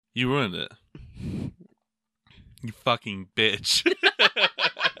You ruined it. You fucking bitch.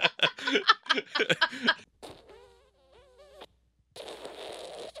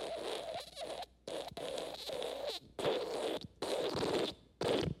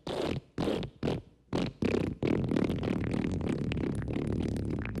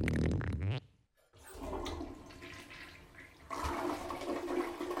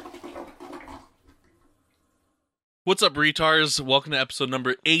 What's up, retards? Welcome to episode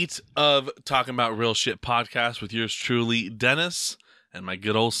number 8 of Talking About Real Shit podcast with yours truly, Dennis, and my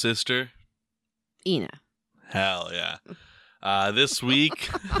good old sister, Ina. Hell yeah. This week,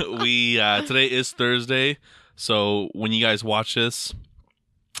 today is Thursday, so when you guys watch this,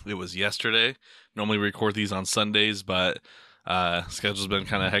 it was yesterday. Normally we record these on Sundays, but schedule's been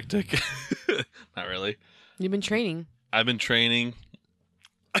kind of hectic. Not really. You've been training. I've been training.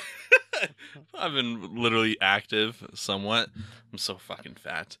 I've been literally active somewhat. I'm so fucking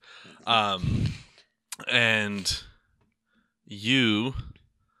fat. And you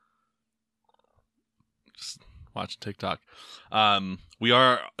just watching TikTok. We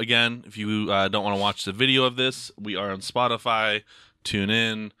are, again, if you don't want to watch the video of this, we are on Spotify,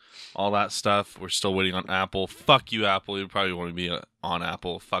 TuneIn, all that stuff. We're still waiting on Apple. Fuck you, Apple. You probably want to be on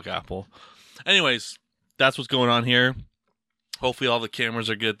Apple. Fuck Apple. Anyways, that's what's going on here. Hopefully all the cameras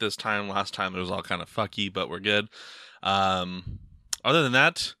are good this time. Last time it was all kind of fucky, but we're good. Other than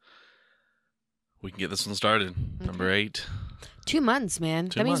that, we can get this one started. Okay. Number 8. 2 months, man.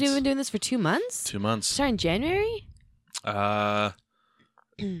 That means we've been doing this for 2 months? 2 months. Starting in January? Yeah,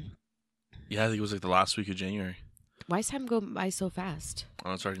 I think it was like the last week of January. Why is time going by so fast?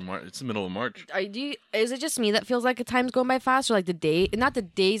 Oh, it's already March. It's the middle of March. Is it just me that feels like the time's going by fast, or like the day? Not the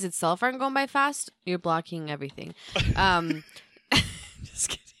days itself aren't going by fast. You're blocking everything. Just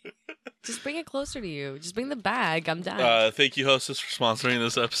kidding. Just bring it closer to you. Just bring the bag. I'm done. Thank you, hostess, for sponsoring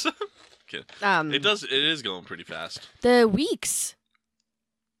this episode. Okay. It is going pretty fast. The weeks.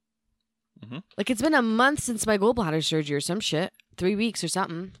 Mm-hmm. Like, it's been a month since my gallbladder surgery or some shit. 3 weeks or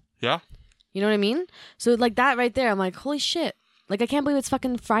something. Yeah. You know what I mean? So, like, that right there, I'm like, holy shit. Like, I can't believe it's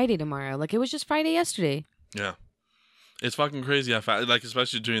fucking Friday tomorrow. Like, it was just Friday yesterday. Yeah. It's fucking crazy how fast, like,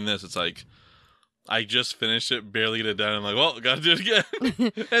 especially doing this, it's like, I just finished it, barely get it done. I'm like, well, gotta do it again.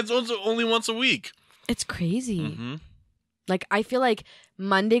 It's only once a week. It's crazy. Mm-hmm. Like, I feel like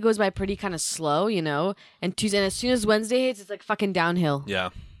Monday goes by pretty kind of slow, you know? And Tuesday, and as soon as Wednesday hits, it's like fucking downhill. Yeah.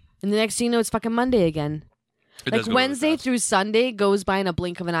 And the next thing you know, it's fucking Monday again. Like, Wednesday really through Sunday goes by in a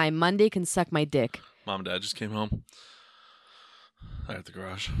blink of an eye. Monday can suck my dick. Mom and Dad just came home. They're at the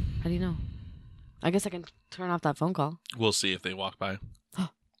garage. How do you know? I guess I can turn off that phone call. We'll see if they walk by. Oh,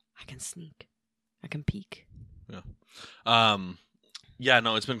 I can sneak. I can peek. Yeah. Yeah,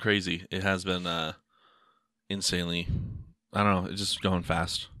 no, it's been crazy. It has been insanely, I don't know, it's just going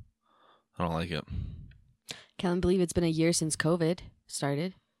fast. I don't like it. Can't believe it's been a year since COVID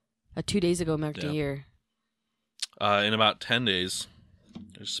started. 2 days ago marked a year. In about 10 days,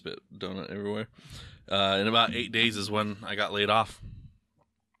 there's spit donut everywhere. In about 8 days is when I got laid off.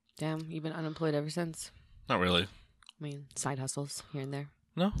 Damn, you've been unemployed ever since. Not really. I mean, side hustles here and there.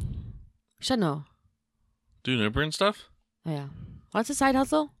 No. Should know. Doing Uber and stuff? Oh, yeah. What's a side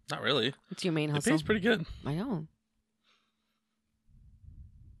hustle? Not really. It's your main hustle. It pays pretty good. I know.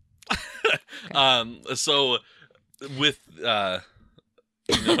 Okay. So with you know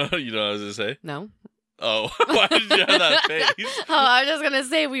what I was gonna say? No. Oh, why did you have that face? I was just gonna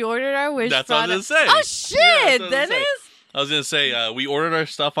say we ordered our Wish. That's what I was gonna say. Oh shit, yeah, Dennis! I was gonna say we ordered our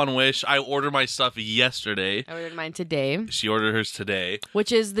stuff on Wish. I ordered my stuff yesterday. I ordered mine today. She ordered hers today,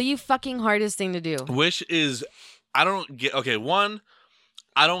 which is the fucking hardest thing to do. Wish is, I don't get. Okay, one,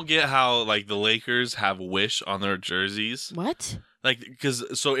 I don't get how like the Lakers have Wish on their jerseys. What? Like,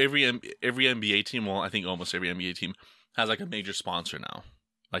 because so every NBA team, well, I think almost every NBA team has like a major sponsor now.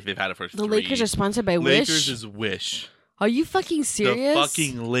 Like they've had it for the Lakers are sponsored by Wish. Lakers is Wish. Are you fucking serious? The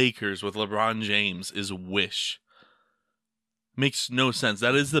fucking Lakers with LeBron James is Wish. Makes no sense.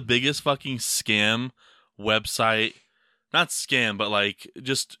 That is the biggest fucking scam website. Not scam, but like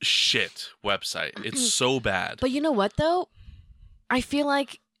just shit website. It's so bad. But you know what though? I feel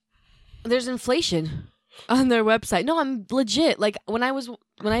like there's inflation on their website. No, I'm legit. Like when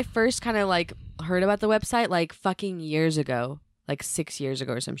I first kind of like heard about the website like fucking years ago, like 6 years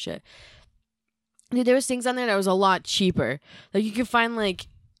ago or some shit. Dude, there was things on there that was a lot cheaper. Like you could find like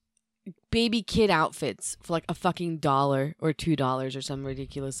baby kid outfits for like a fucking $1 or $2 or some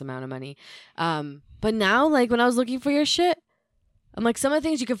ridiculous amount of money. But now, like when I was looking for your shit, I'm like, some of the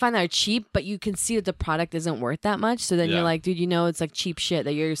things you can find that are cheap, but you can see that the product isn't worth that much. So then you're like, dude, you know, it's like cheap shit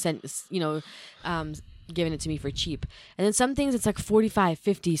that you're sent, giving it to me for cheap. And then some things it's like 45,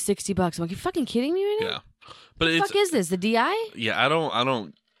 50, 60 bucks. I'm like, you fucking kidding me right now? Yeah. But What the fuck is this? The DI? Yeah, I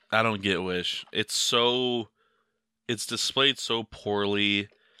don't get Wish. It's displayed so poorly.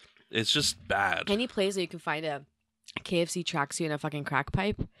 It's just bad. Any place that you can find a KFC tracksuit and a fucking crack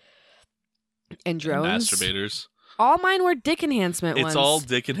pipe and drones. Masturbators. All mine were dick enhancement ones. It's all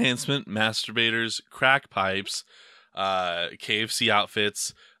dick enhancement, masturbators, crack pipes, KFC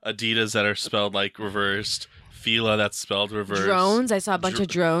outfits, Adidas that are spelled like reversed, Fila that's spelled reversed. Drones. I saw a bunch of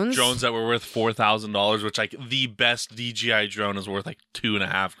drones. Drones that were worth $4,000, which like the best DJI drone is worth like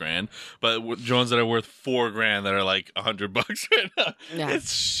 $2,500. But drones that are worth $4,000 that are like $100 right now. Yeah.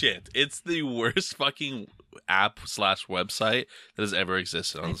 It's shit. It's the worst fucking app/website that has ever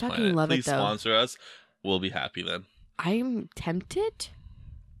existed on I this fucking planet. love it, Please though. sponsor us. We'll be happy then. I'm tempted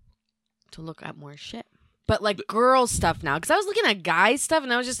to look at more shit. But like girl stuff now. Because I was looking at guy stuff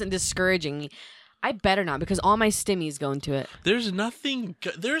and that was just discouraging me. I better not because all my stimmies go into it. There's nothing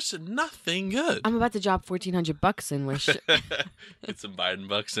good. I'm about to drop $1,400 in Wish. Get some Biden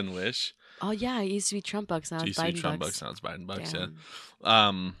bucks and Wish. Oh yeah, it used to be Trump bucks. Now it's Used to be Biden Trump bucks. bucks, now it's Biden bucks, Damn.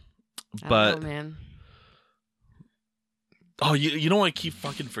 yeah. I But don't know, man. oh, you know what I keep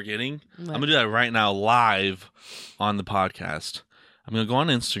fucking forgetting? What? I'm gonna do that right now, live on the podcast. I'm gonna go on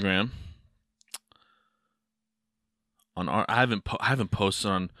Instagram. I haven't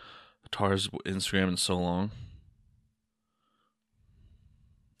posted on Tara's Instagram in so long.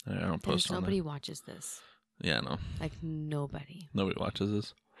 I don't post There's on nobody there. watches this. Yeah, no, Like nobody. nobody watches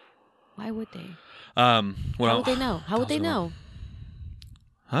this. Why would they? Well, How would they know? How would they know?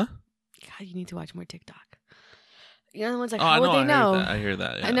 Huh? God, you need to watch more TikTok. You know the ones like, Oh, how I would know. they know? I hear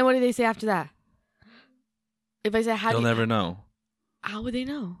that. Yeah. And then what do they say after that? If I say, how They'll do you, never know. how would they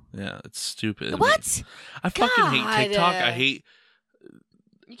know? Yeah, it's stupid. What? I fucking hate God. TikTok. I hate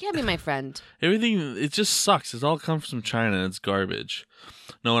You can't be my friend. everything. It just sucks. It all comes from China and it's garbage.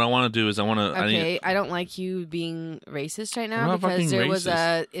 No, what I want to do is I Okay, I don't like you being racist right I'm now not fucking because there was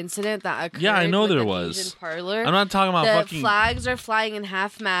racist. a incident that occurred. Yeah, I know with there the was. Fusion Parlor. I'm not talking about The fucking. flags are flying in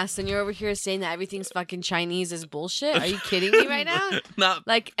half mast, and you're over here saying that everything's fucking Chinese is bullshit. Are you kidding me right now? Not.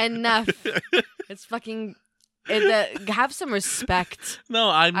 Like enough. It's fucking. Have some respect.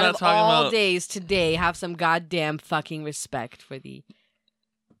 No, I'm Out not of talking all about. days today, have some goddamn fucking respect for the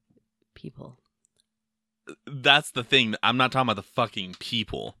people. That's the thing. I'm not talking about the fucking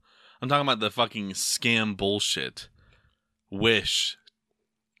people. I'm talking about the fucking scam bullshit. Wish.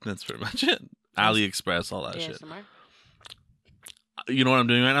 That's pretty much it. AliExpress, all that shit. ASMR? You know what I'm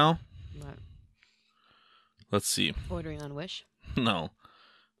doing right now? What? Let's see. Ordering on Wish. No.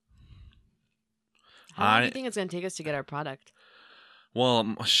 How long do you think it's gonna take us to get our product? Well,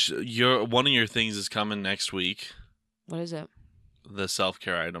 one of your things is coming next week. What is it? The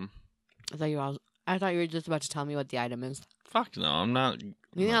self-care item. I thought you were just about to tell me what the item is. Fuck no, I'm not. You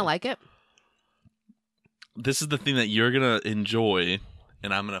think I no. like it? This is the thing that you're gonna enjoy,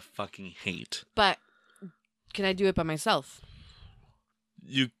 and I'm gonna fucking hate. But can I do it by myself?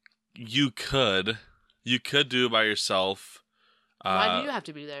 You could do it by yourself. Why do you have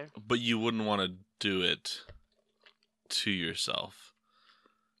to be there? But you wouldn't want to do it to yourself.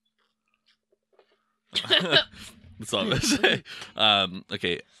 That's all I'm gonna say.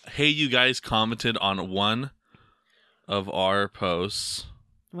 Okay. Hey, you guys commented on one of our posts.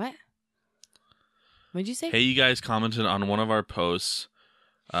 What? What'd you say? Hey, you guys commented on one of our posts.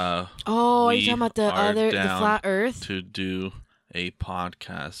 Oh, are you we talking about the are the down flat Earth? to do a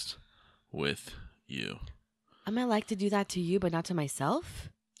podcast with you. I might like to do that to you, but not to myself.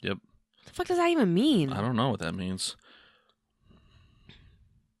 Yep. What the fuck does that even mean? I don't know what that means.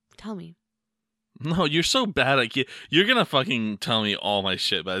 Tell me. No, you're so bad at you're gonna fucking tell me all my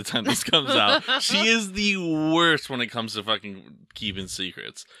shit by the time this comes out. She is the worst when it comes to fucking keeping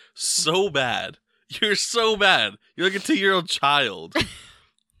secrets. So bad. You're so bad. You're like a 2-year-old child.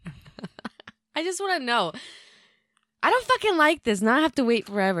 I just want to know. I don't fucking like this. Now I have to wait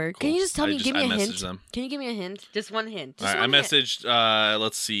forever. Can Cool. you just tell me? Give me a hint. messaged them. Can you give me a hint? Just one hint. All Just right, I one hint. messaged.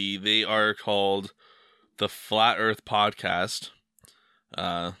 Let's see. They are called the Flat Earth Podcast.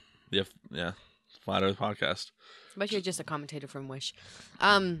 Yeah, Flat Earth Podcast. But you're just a commentator from Wish.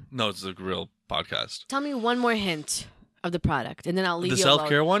 No, it's a real podcast. Tell me one more hint of the product, and then I'll leave The you self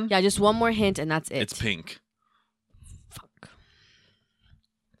care alone. one. Yeah, just one more hint, and that's it. It's pink. Fuck.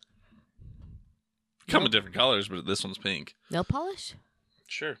 Come in different colors, but this one's pink. Nail polish?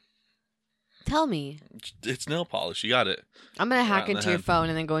 Sure. Tell me. It's nail polish. You got it. I'm gonna hack Right in the into your head. phone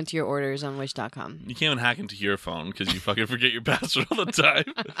and then go into your orders on Wish.com. You can't even hack into your phone because you fucking forget your password all the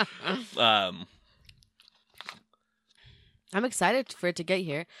time. I'm excited for it to get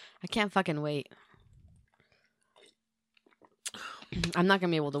here. I can't fucking wait. I'm not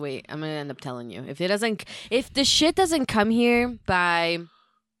gonna be able to wait. I'm gonna end up telling you if the shit doesn't come here by.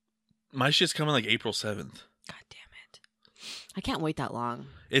 My shit's coming like April 7th. God damn it! I can't wait that long.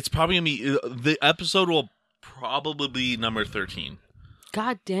 It's probably gonna be the episode will probably be number 13.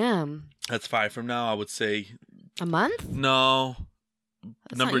 God damn. That's 5 from now. I would say a month. No,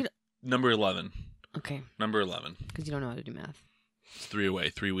 That's number 11. Okay. Number 11. Because you don't know how to do math. It's 3 away.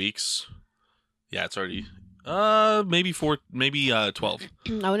 3 weeks. Yeah, it's already. Maybe 4. Maybe 12.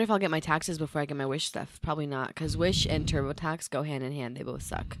 I wonder if I'll get my taxes before I get my Wish stuff. Probably not, because Wish and TurboTax go hand in hand. They both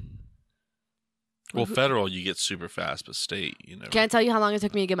suck. Well, federal you get super fast, but state you know. Can I tell you how long it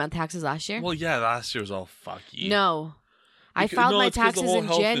took me to get my taxes last year? Well, yeah, last year was all fucky. No. I filed my taxes in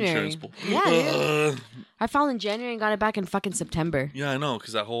January. Yeah, dude. I filed in January and got it back in fucking September. Yeah, I know,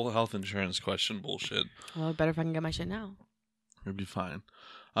 because that whole health insurance question bullshit. Well, better if I can get my shit now. It'll be fine.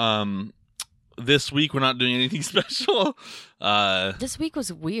 This week we're not doing anything special. This week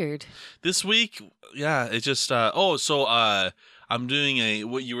was weird. This week, yeah, it just. I'm doing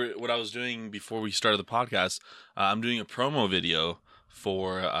what I was doing before we started the podcast. I'm doing a promo video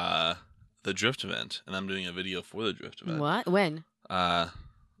for the Drift event, and I'm doing a video for the Drift event. What? When?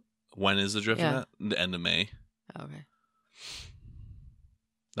 When is the Drift event? The end of May. Okay.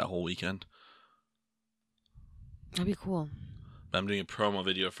 That whole weekend. That'd be cool. I'm doing a promo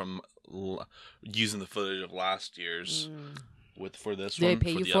video from using the footage of last year's for this one. Did they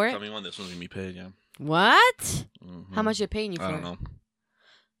pay you for it? Upcoming one. This one's gonna be paid. Yeah. What? Mm-hmm. How much are they paying you for? I don't know.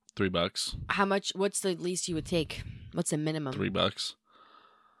 $3. How much? What's the least you would take? What's the minimum? $3.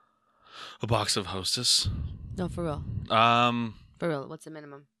 A box of Hostess. No, for real. For real. What's the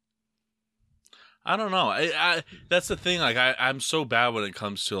minimum? I don't know. I that's the thing. Like I'm so bad when it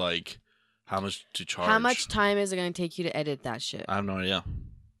comes to like how much to charge. How much time is it going to take you to edit that shit? I have no idea.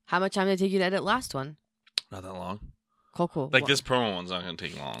 How much time did it take you to edit last one? Not that long. Cool. Like this promo one's not going to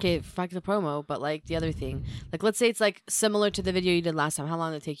take long. Okay, fuck the promo, but like the other thing. Like let's say it's like similar to the video you did last time. How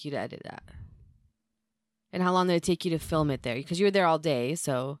long did it take you to edit that? And how long did it take you to film it there? Because you were there all day,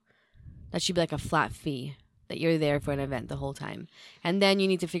 so that should be like a flat fee that you're there for an event the whole time. And then you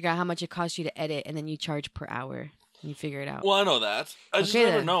need to figure out how much it costs you to edit, and then you charge per hour. And you figure it out. Well, I know that. I just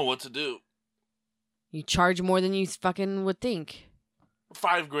never know what to do. You charge more than you fucking would think.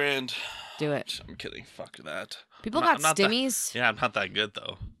 $5,000. Do it. I'm kidding. Fuck that. People got stimmies. Yeah, I'm not that good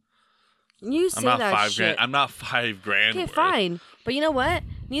though. You say that shit. I'm not $5,000. Okay, fine. But you know what?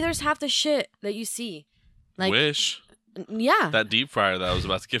 Neither's half the shit that you see. Like Wish. Yeah. That deep fryer that I was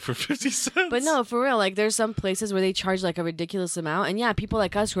about to get for 50 cents. But no, for real. Like there's some places where they charge like a ridiculous amount, and yeah, people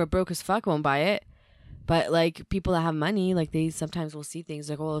like us who are broke as fuck won't buy it. But like people that have money, like they sometimes will see things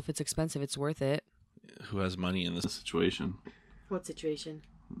like, well, if it's expensive, it's worth it. Who has money in this situation? What situation?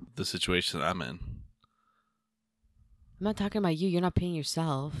 The situation that I'm in. I'm not talking about you. You're not paying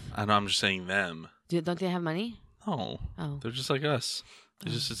yourself. I know. I'm just saying them. Don't they have money? No. Oh. They're just like us.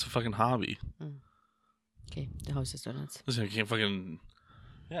 It's a fucking hobby. Okay. The Hostess Donuts. Listen, I can't fucking.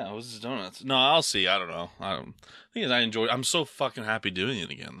 Yeah, Hostess Donuts. No, I'll see. I don't know. The thing is, I enjoy. I'm so fucking happy doing it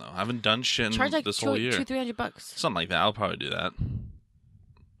again, though. I haven't done shit in this whole year. $200-$300. Something like that. I'll probably do that.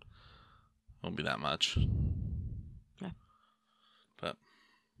 Won't be that much. Yeah. But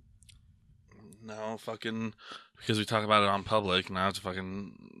no, fucking because we talk about it on public, now I have to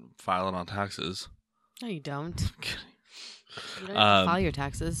fucking file it on taxes. No, you don't. I'm kidding. You don't have to file your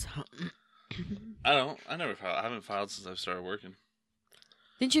taxes. I don't. I never filed. I haven't filed since I've started working.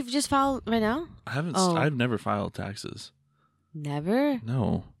 Didn't you just file right now? I haven't. Oh. I've never filed taxes. Never?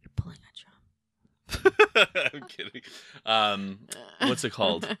 No. You're pulling a Trump. I'm kidding. What's it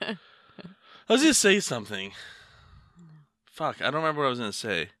called? I was gonna say something. Fuck, I don't remember what I was gonna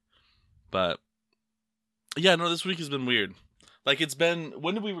say. But yeah, no, this week has been weird. Like it's been.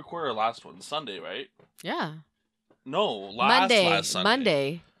 When did we record our last one? Sunday, right? Yeah. No, last Sunday.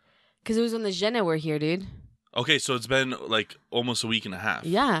 Monday. Because it was when the Jenna were here, dude. Okay, so it's been like almost a week and a half.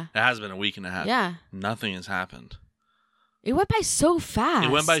 Yeah. It has been a week and a half. Yeah. Nothing has happened. It went by so fast.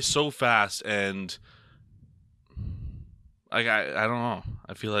 It went by so fast, and like I don't know.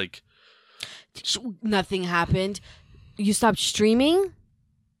 I feel like nothing happened. You stopped streaming.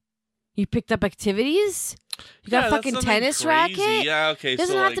 You picked up activities. You got a fucking tennis crazy. racket. Yeah, okay. It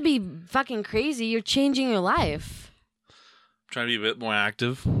doesn't have to be fucking crazy. You're changing your life. Trying to be a bit more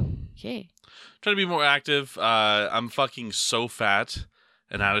active. Okay. Trying to be more active. I'm fucking so fat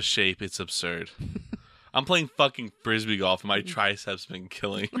and out of shape. It's absurd. I'm playing fucking frisbee golf, and my triceps been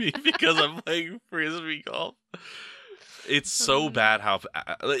killing me because I'm playing frisbee golf. It's so bad how.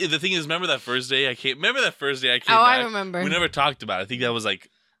 The thing is, remember that first day I came. Remember that first day I came. Oh, back? I remember. We never talked about it. I think that was like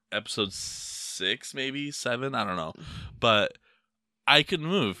episode 6, maybe 7. I don't know, but I could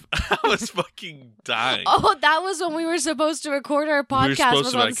move. I was fucking dying. Oh, that was when we were supposed to record our We were podcast. supposed It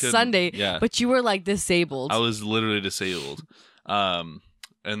was to, but I on couldn't. Sunday. Yeah. But you were like disabled. I was literally disabled. And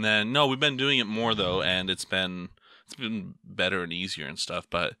then no, we've been doing it more though, and it's been better and easier and stuff.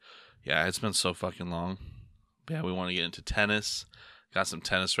 But yeah, it's been so fucking long. But yeah, we want to get into tennis. Got some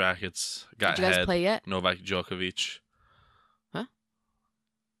tennis rackets. Got Did you guys play yet? Novak Djokovic. Huh?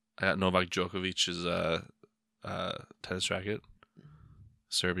 I got Novak Djokovic's tennis racket.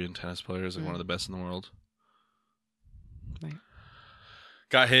 Serbian tennis player is like one of the best in the world. Right.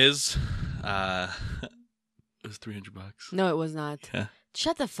 Got his. It was $300. No, it was not. Yeah.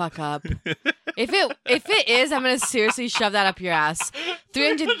 Shut the fuck up. If it is, I'm gonna seriously shove that up your ass.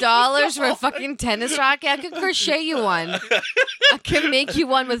 $300 for a fucking tennis racket? I could crochet you one. I can make you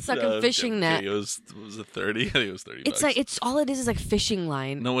one with fucking fishing net. It was 30. I think it was 30. It's like it's all it is like fishing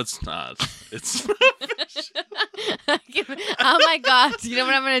line. No, it's not. It's Oh my god! You know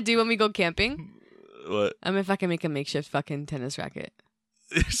what I'm gonna do when we go camping? what? I'm gonna fucking make a makeshift fucking tennis racket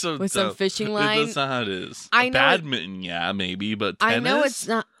It's so with some dumb. fishing line. That's not how it is. I know it- Badminton, yeah, maybe, but tennis. I know it's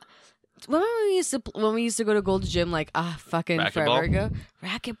not. Remember when we used to go to Gold's Gym like fucking forever ago?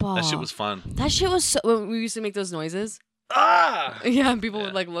 Racquetball. That shit was fun. That shit was so. When we used to make those noises. Ah. Yeah, and people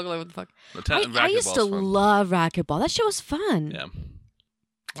would like look like what the fuck. I used to fun. love racquetball. That shit was fun. Yeah.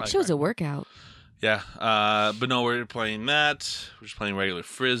 That shit was a workout. Yeah, but no, we're playing that. We're just playing regular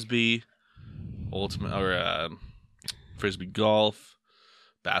frisbee, frisbee golf,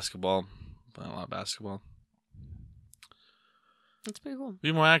 basketball. Playing a lot of basketball. That's pretty cool.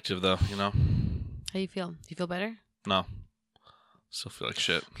 Be more active though, you know. How you feel? Do you feel better? No, still feel like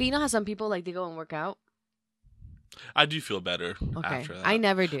shit. Okay, you know how some people like they go and work out. I do feel better Okay, after that. I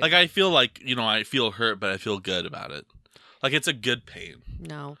never do. Like I feel like I feel hurt, but I feel good about it. Like it's a good pain.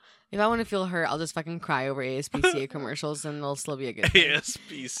 No. If I want to feel hurt, I'll just fucking cry over ASPCA commercials and they'll still be a good thing.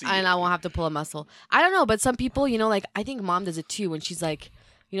 ASPCA. And I won't have to pull a muscle. I don't know, but some people, like I think mom does it too when she's like,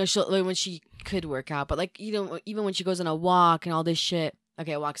 when she could work out, but like, even when she goes on a walk and all this shit.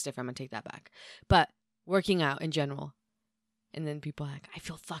 Okay, a walk's different. I'm going to take that back. But working out in general. And then people are like, I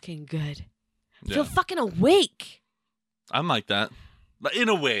feel fucking good. I feel fucking awake. I'm like that. But in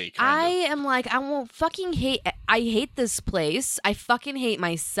a way, I am like, I won't fucking I hate this place. I fucking hate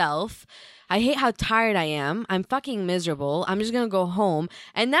myself. I hate how tired I am. I'm fucking miserable. I'm just gonna go home.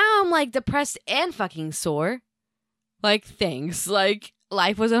 And now I'm like depressed and fucking sore. Like, thanks. Like,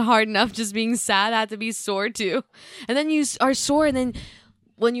 life wasn't hard enough just being sad. I had to be sore too. And then you are sore, and then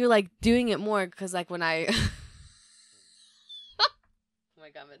when you're like doing it more, because like when I... Oh my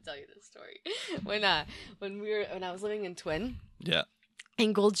god, I'm gonna tell you this story. When I was living in Twin, Yeah.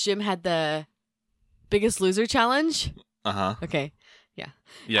 and Gold's Gym had the Biggest Loser challenge. Uh-huh. Okay, yeah.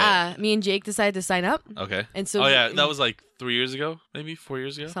 Yeah. Me and Jake decided to sign up, Okay. and so that was like 3 years ago, maybe 4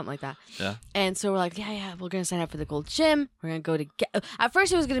 years ago. something like that. Yeah. And so we're like, yeah, we're gonna sign up for the Gold's Gym. We're gonna go to At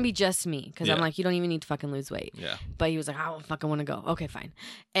first, it was gonna be just me because I'm Yeah. like, you don't even need to fucking lose weight. Yeah. But he was like, I don't fucking want to go. Okay, fine.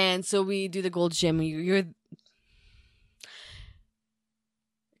 And so we do the Gold's Gym. You're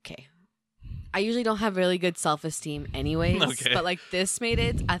okay. I usually don't have really good self-esteem anyways, Okay. but like this made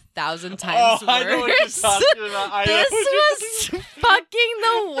it 1,000 times worse. I know what you're talking about. This was fucking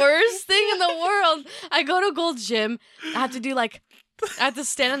the worst thing in the world. I go to Gold's Gym. I have to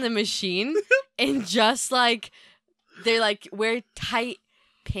stand on the machine and just like, they're like, wear tight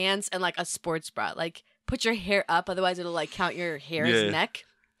pants and like a sports bra. Like, put your hair up, otherwise it'll like count your hair as neck.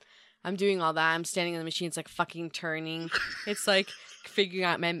 I'm doing all that. I'm standing on the machine. It's like fucking turning. It's like figuring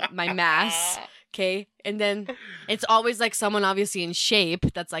out my mass. Okay. And then it's always like someone obviously in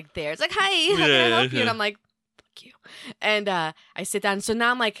shape that's like there. It's like, hi, how can I help you? And I'm like, fuck you. And I sit down. So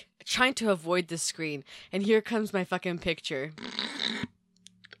now I'm like trying to avoid the screen. And here comes my fucking picture.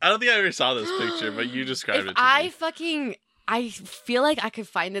 I don't think I ever saw this picture, but you described it to me. I feel like I could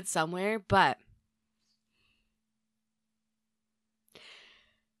find it somewhere, but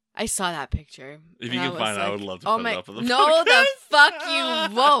I saw that picture. If you can find it, I would love to put it up on the No, podcast. the fuck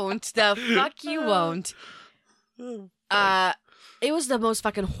you won't. The fuck you won't. It was the most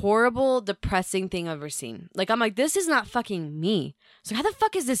fucking horrible, depressing thing I've ever seen. Like, I'm like, this is not fucking me. So how the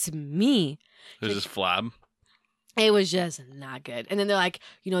fuck is this me? There's this flab. It was just not good. And then they're like,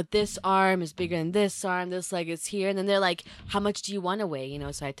 this arm is bigger than this arm. This leg is here. And then they're like, how much do you want to weigh?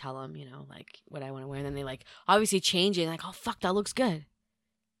 So I tell them, like what I want to weigh. And then they like obviously change it. And like, oh, fuck, that looks good.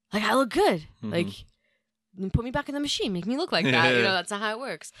 Like, I look good. Mm-hmm. Like, put me back in the machine. Make me look like that. That's not how it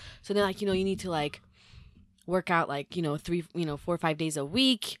works. So they're like, you need to like work out like, 4 or 5 days a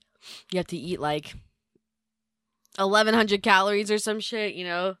week. You have to eat like 1,100 calories or some shit,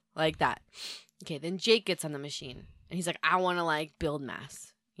 like that. Okay, then Jake gets on the machine. And he's like, I want to like build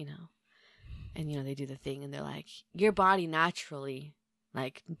mass, you know? And, you know, they do the thing and they're like, your body naturally,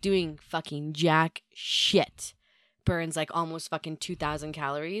 like doing fucking jack shit, burns like almost fucking 2,000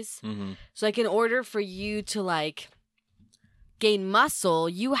 calories. Mm-hmm. So like in order for you to like gain muscle,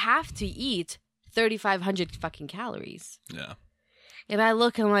 you have to eat 3,500 fucking calories. Yeah. And I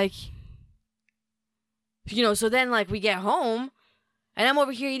look and I'm like, you know, so then like we get home and I'm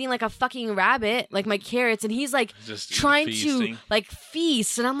over here eating like a fucking rabbit, like my carrots, and he's like Just trying feasting. to like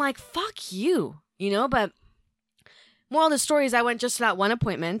feast, and I'm like, fuck you, you know? But moral of the story is I went just to that one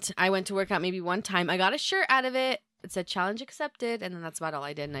appointment. I went to work out maybe one time. I got a shirt out of it. It said challenge accepted, and then that's about all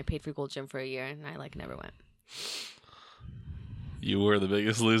I did. And I paid for Gold Gym for a year, and I like never went. You were the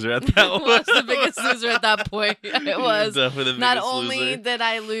biggest loser at that I one. was the biggest loser at that point. It was. Definitely the Not biggest only loser. did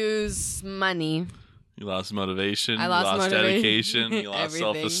I lose money, You lost motivation. I lost you lost motivation. dedication. You lost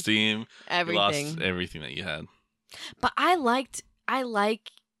Everything. self-esteem. everything. You lost everything that you had. But I like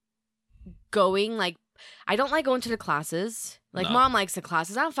going, like, I don't like going to the classes. Like, No. Mom likes the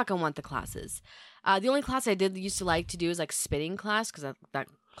classes. I don't fucking want the classes. The only class I used to like to do is, like, spinning class, because that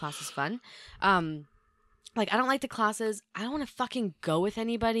class is fun. Like, I don't like the classes. I don't want to fucking go with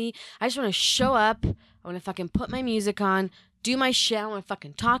anybody. I just want to show up. I want to fucking put my music on, do my shit. I don't want to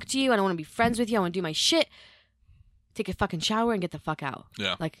fucking talk to you. I don't want to be friends with you. I want to do my shit, take a fucking shower, and get the fuck out.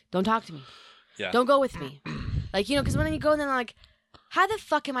 Yeah. Like, don't talk to me. Yeah. Don't go with me. Like, you know, because when you go, then I'm like, how the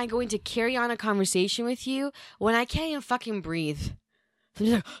fuck am I going to carry on a conversation with you when I can't even fucking breathe? So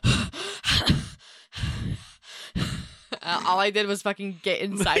I'm just like, all I did was fucking get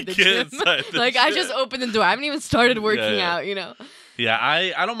inside the Get gym. inside the Like, I gym. just opened the door. I haven't even started working Yeah. out, you know? Yeah,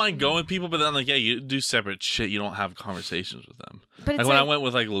 I don't mind going with people, but then, like, yeah, you do separate shit. You don't have conversations with them. But it's Like, when I went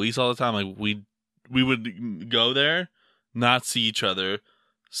with, like, Luis all the time, like, we would go there, not see each other,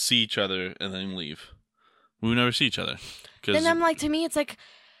 and then leave. We would never see each other. then I'm like, to me, it's like,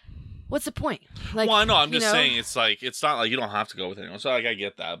 what's the point? Like, well, I know. I'm you just know? saying, it's like, it's not like you don't have to go with anyone. So, like, I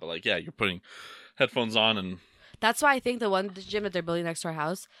get that. But, like, yeah, you're putting headphones on and... That's why I think the gym that they're building next to our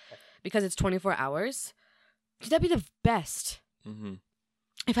house, because it's 24 hours, that'd be the best. Mm-hmm.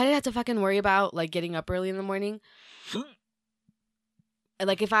 If I didn't have to fucking worry about, like, getting up early in the morning,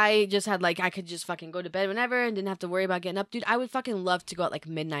 like, if I just had, like, I could just fucking go to bed whenever and didn't have to worry about getting up, dude, I would fucking love to go at, like,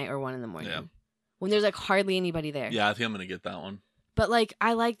 midnight or 1 in the morning. Yeah. When there's, like, hardly anybody there. Yeah, I think I'm going to get that one. But, like,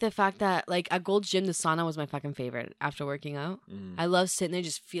 I like the fact that, like, at Gold's Gym, the sauna was my fucking favorite after working out. Mm. I love sitting there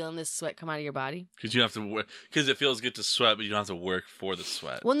just feeling this sweat come out of your body. Because you have to work. Because it feels good to sweat, but you don't have to work for the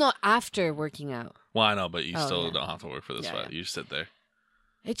sweat. Well, no, after working out. Well, I know, but you Oh, still yeah. don't have to work for the Yeah, sweat. yeah. You just sit there.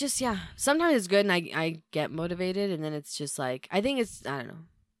 It just, yeah. Sometimes it's good and I get motivated, and then it's just like, I think it's, I don't know.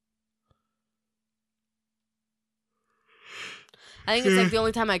 I think it's like the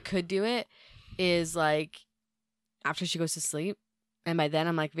only time I could do it is like after she goes to sleep. And by then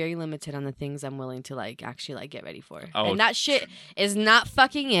I'm like very limited on the things I'm willing to like actually like get ready for. Oh, and that shit is not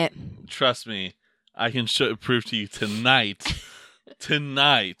fucking it. Trust me, I can prove to you tonight,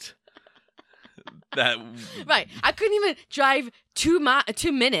 that Right. I couldn't even drive 2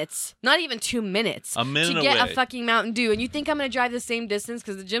 minutes. Not even 2 minutes. A minute to get away. a fucking Mountain Dew. And you think I'm going to drive the same distance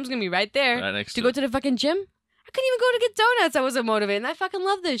because the gym's going to be right there right next to to go to the fucking gym? I couldn't even go to get donuts. I wasn't motivated. And I fucking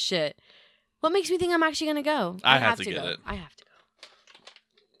love this shit. What makes me think I'm actually going to go? I have to go. get it. I have to go.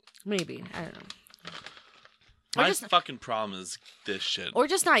 Maybe. I don't know. My just- fucking problem is this shit. Or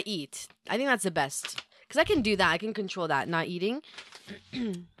just not eat. I think that's the best. Because I can do that. I can control that. Not eating.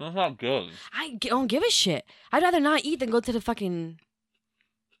 That's not good. I don't give a shit. I'd rather not eat than go to the fucking...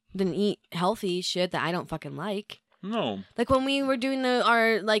 than eat healthy shit that I don't fucking like. No, Like when we were doing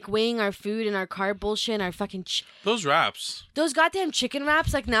our like weighing our food and our carb bullshit and our fucking... those wraps, those goddamn chicken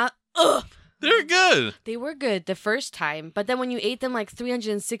wraps, like now... Ugh! they're good. They were good the first time. But then when you ate them like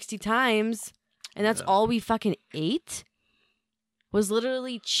 360 times... and that's Yeah. all we fucking ate... was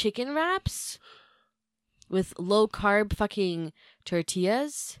literally chicken wraps... with low carb fucking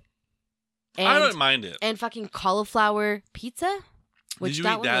tortillas. And, I don't mind it. and fucking cauliflower pizza. Which Did you that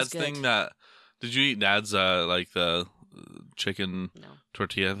eat one was Dad's good. thing? Did you eat Dad's like the chicken No.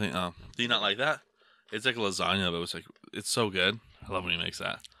 tortilla thing? Oh, do you not like that? It's like lasagna, but it's so good. I love when he makes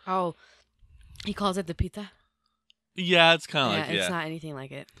that. Oh, he calls it the pizza. Yeah, it's kind of Yeah, like it's not anything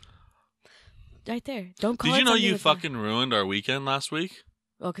like it. Right there. Don't call Did it you know something you that's not- fucking ruined our weekend last week?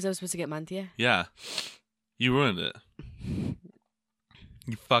 Oh, because I was supposed to get mantia. Yeah, you ruined it.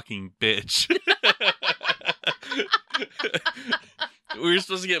 You fucking bitch. We were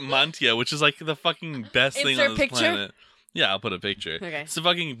supposed to get mantia, which is like the fucking best thing Insert on this picture? planet. Yeah, I'll put a picture. Okay. It's the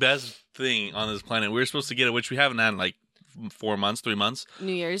fucking best thing on this planet. We were supposed to get it, which we haven't had in like 4 months, 3 months.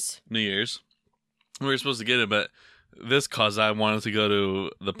 New Year's. New Year's. We were supposed to get it, but this cause I wanted to go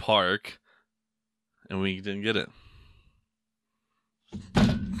to the park, and we didn't get it.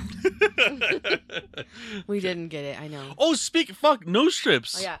 We didn't get it. I know. Oh, fuck, nose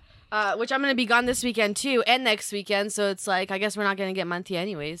strips. Oh yeah. Which I'm gonna be gone this weekend too, and next weekend. So it's like I guess we're not gonna get Monty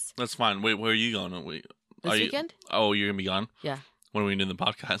anyways. That's fine. Wait, where are you going? Wait, This weekend? Oh, you're gonna be gone. Yeah. When are we doing the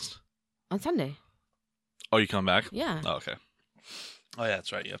podcast? On Sunday. Oh, you come back? Yeah. Oh, okay. Oh yeah,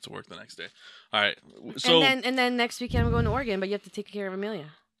 that's right. You have to work the next day. All right. So and then next weekend we're going to Oregon, but you have to take care of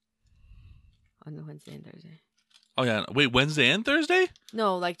Amelia on the Wednesday and Thursday. oh yeah, wait, Wednesday and Thursday?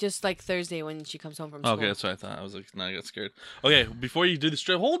 No, like just like Thursday when she comes home from school. Okay, that's what I thought. I was like, now I got scared. Okay, before you do the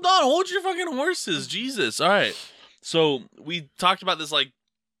strip, hold your fucking horses, Jesus. All right. So we talked about this like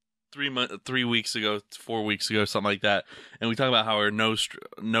 3 weeks ago, 4 weeks ago, something like that, and we talked about how our nose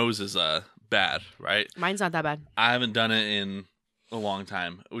is bad, right? Mine's not that bad. I haven't done it in a long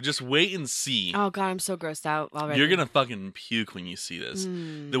time. We'll just wait and see. Oh god, I'm so grossed out already. You're gonna fucking puke when you see this.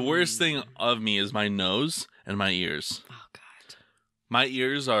 The worst thing of me is my nose and my ears. Oh god. My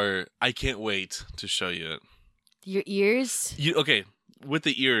ears are. I can't wait to show you it. Your ears? Okay, with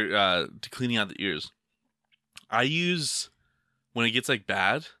the ear, to cleaning out the ears, I use when it gets like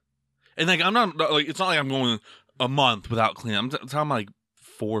bad, and like I'm not like it's not like I'm going a month without cleaning. I'm talking like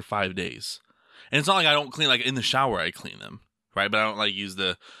 4 or 5 days, and it's not like I don't clean. Like in the shower, I clean them, right? But I don't like use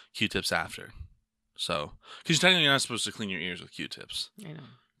the Q-tips after. So, because technically you're not supposed to clean your ears with Q-tips. I know.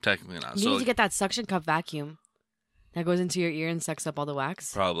 Technically not. You So need like, to get that suction cup vacuum that goes into your ear and sucks up all the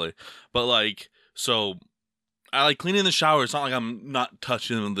wax. probably, but like so. I like cleaning the shower. It's not like I'm not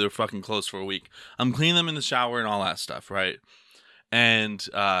touching their fucking clothes for a week. I'm cleaning them in the shower and all that stuff, right? And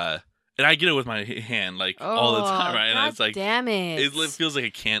I get it with my hand like all the time, right? And it's like, damn it! it feels like a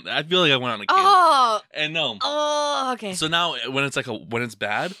can. I feel like I went on a can. Oh, And no. oh, okay. So now when it's when it's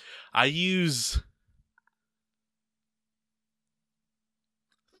bad, I use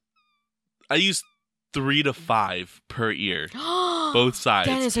 3 to 5 per ear, both sides,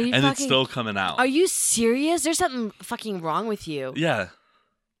 Dennis, are you and fucking, it's still coming out. Are you serious? There's something fucking wrong with you. Yeah.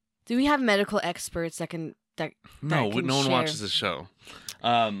 Do we have medical experts that can No, can no one share? watches this show.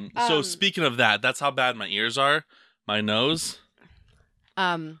 So speaking of that, that's how bad my ears are. My nose.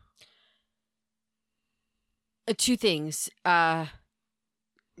 2 things.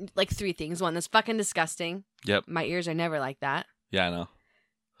 Like 3 things. 1, that's fucking disgusting. Yep. My ears are never like that. Yeah, I know.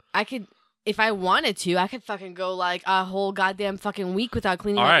 I could, if I wanted to, I could fucking go like a whole goddamn fucking week without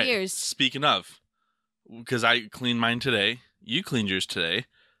cleaning All my right. ears. Speaking of, because I cleaned mine today. You cleaned yours today.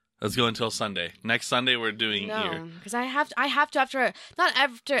 Let's go until Sunday. Next Sunday we're doing ear. No, because I have to after, not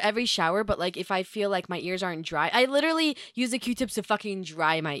after every shower, but like if I feel like my ears aren't dry, I literally use the Q-tips to fucking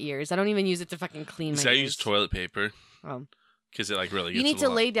dry my ears. I don't even use it to fucking clean my See, I ears. use toilet paper Oh. because it like really. You gets need a to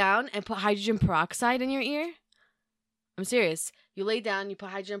lot. lay down and put hydrogen peroxide in your ear. I'm serious. You lay down, you put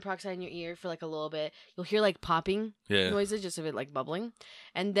hydrogen peroxide in your ear for like a little bit. You'll hear like popping noises, just of it like bubbling,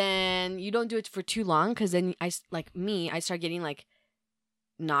 and then you don't do it for too long because then I start getting like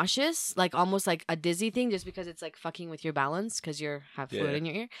nauseous, like almost like a dizzy thing, just because it's like fucking with your balance because you have fluid in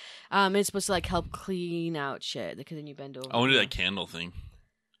your ear. It's supposed to like help clean out shit because then you bend over. I want to do that candle thing.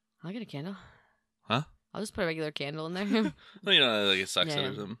 I'll get a candle. Huh? I'll just put a regular candle in there. No, you know, like it sucks it Yeah.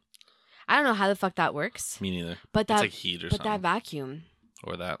 or something. I don't know how the fuck that works. Me neither. But that, It's like heat or but something. that vacuum.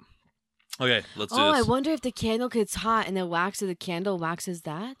 Or that. Okay, let's do Oh, I this. wonder if the candle gets hot and the wax of the candle waxes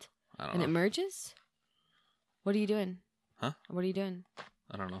that I don't and know. it merges. What are you doing? Huh? What are you doing?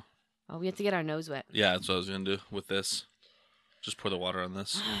 I don't know. Oh, we have to get our nose wet. Yeah, that's what I was gonna do with this. Just pour the water on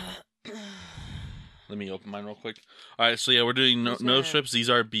this. Let me open mine real quick. All right, so yeah, we're doing Who's nose that? strips. These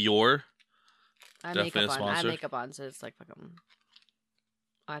are Bior. I have Definitely a makeup on. I have sponsor. makeup on, so it's like fucking.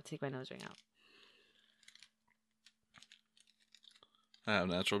 I have to take my nose ring out. I have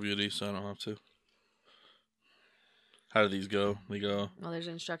natural beauty, so I don't have to. How do these go? They go. Well, there's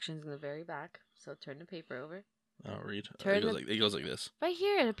instructions in the very back, so turn the paper over. I'll read. Turn It goes like this. Right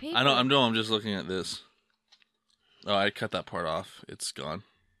here, the paper. I know. I'm just looking at this. Oh, I cut that part off. It's gone.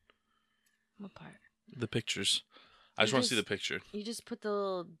 What part? The pictures. I just You want to see the just- picture. You just put the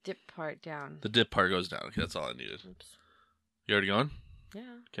little dip part down. The dip part goes down. Okay, that's all I needed. Oops. You already going?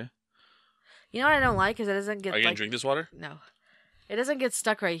 Yeah. Okay. You know what I don't like is it doesn't get Are you gonna like drink this water? no, it doesn't get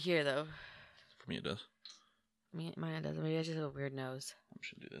stuck right here though. For me, it does. Mine doesn't. Maybe I just have a weird nose. I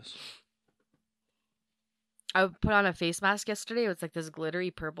should do this. I put on a face mask yesterday. It was like this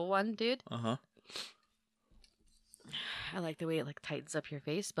glittery purple one, dude. Uh huh. I like the way it like tightens up your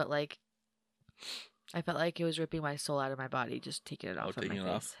face, but like I felt like it was ripping my soul out of my body just taking it off of my taking it face.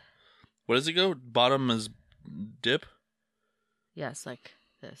 off? What does it go? Bottom is dip. Yes, like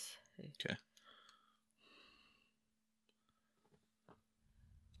this. Okay.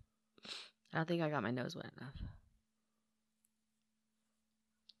 I don't think I got my nose wet enough.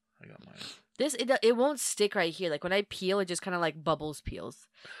 I got mine. It won't stick right here. Like when I peel, it just kind of like bubbles peels.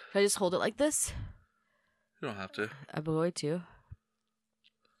 Can I just hold it like this? You don't have to. I'm going to.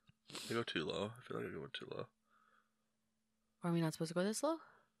 I go too low. I feel like I go too low. Are we not supposed to go this low?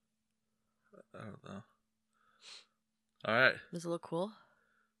 I don't know. All right. Does it look cool?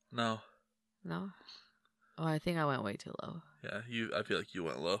 No. No? Oh, I think I went way too low. Yeah, I feel like you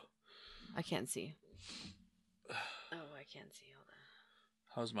went low. I can't see. Oh, I can't see. Hold on.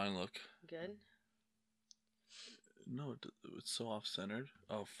 How's mine look? Good? No, it's so off-centered.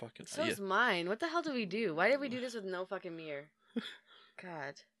 Oh, fucking... So is mine. What the hell did we do? Why did we do this with no fucking mirror?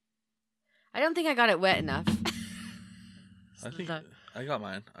 God. I don't think I got it wet enough. I think I got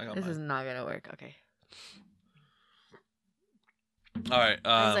mine. This is not going to work. Okay. All right.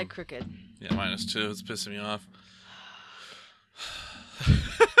 Mine's like crooked. Yeah, mine is too. It's pissing me off.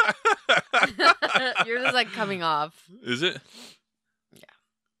 Yours is like coming off. Is it? Yeah.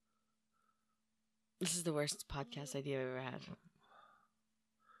 This is the worst podcast idea I've ever had.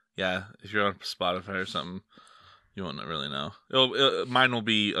 Yeah, if you're on Spotify or something, you won't really know. Mine will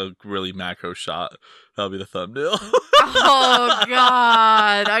be a really macro shot. That'll be the thumbnail. Oh,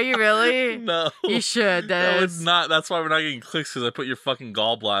 God. Are you really? No. You should. No, it's not. That's why we're not getting clicks, because I put your fucking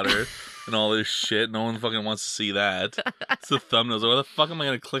gallbladder and all this shit. No one fucking wants to see that. It's the thumbnails. Why the fuck am I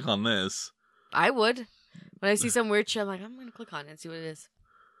going to click on this? I would. When I see some weird shit, I'm like, I'm going to click on it and see what it is.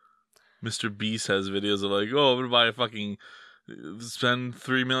 Mr. Beast has videos of like, oh, I'm going to buy a fucking... Spend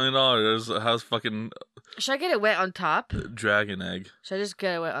 $3 million. How's fucking... Should I get it wet on top? Dragon egg. Should I just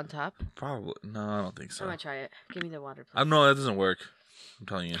get it wet on top? Probably. No, I don't think so. I'm going to try it. Give me the water, please. I know that doesn't work. I'm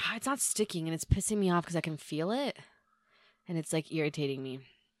telling you. It's not sticking, and it's pissing me off because I can feel it. And it's, like, irritating me.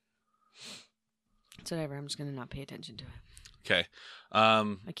 It's whatever. I'm just going to not pay attention to it. Okay.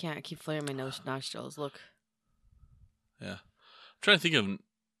 I can't. I keep flaring my nostrils. Look. Yeah. I'm trying to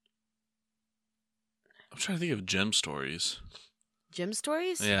think of gym stories. Gym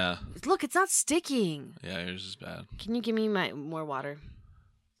stories? Yeah. Look, it's not sticking. Yeah, yours is bad. Can you give me more water?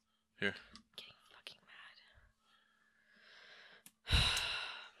 Here. I'm getting fucking mad.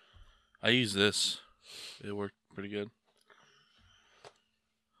 I use this. It worked pretty good.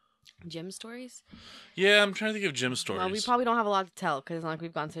 Gym stories? Yeah, I'm trying to think of gym stories. Well, we probably don't have a lot to tell because it's not like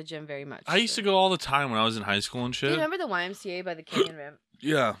we've gone to the gym very much. I used to go all the time when I was in high school and shit. Do you remember the YMCA by the Canyon Rim?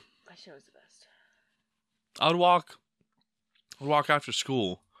 Yeah. That shit was the best. I would walk after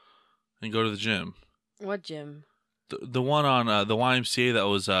school and go to the gym. What gym? The one on the YMCA that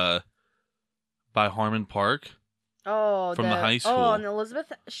was by Harmon Park. Oh, from the high school. Oh, on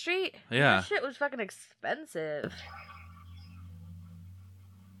Elizabeth Street? Yeah. That shit was fucking expensive.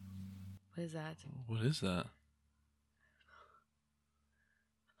 What is that? What is that? I'm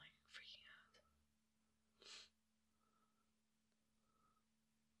like freaking out.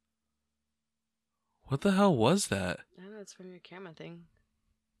 What the hell was that? I don't know, it's from your camera thing.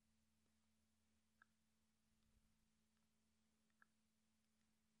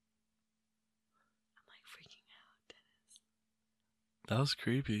 I'm like freaking out, Dennis. That was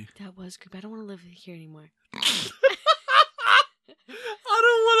creepy. That was creepy. I don't want to live here anymore. I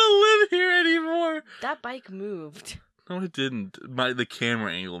don't want to live here anymore. That bike moved. No, it didn't. The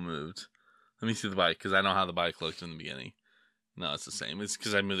camera angle moved. Let me see the bike, because I know how the bike looked in the beginning. No, it's the same. It's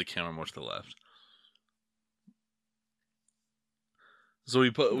because I moved the camera more to the left. So I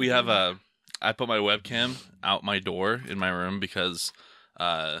put my webcam out my door in my room because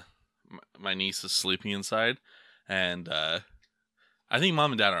my niece is sleeping inside, and I think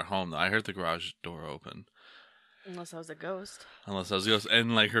mom and dad are home though. I heard the garage door open. Unless I was a ghost.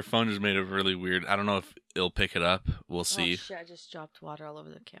 And like her phone just made it really weird. I don't know if it'll pick it up. We'll see. Oh shit, I just dropped water all over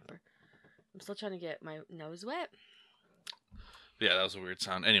the camper. I'm still trying to get my nose wet. Yeah, that was a weird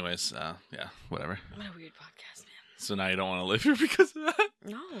sound. Anyways, yeah, whatever. What a weird podcast, man. So now you don't want to live here because of that?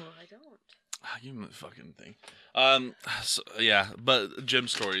 No, I don't. Give me the fucking thing. So, yeah, but gym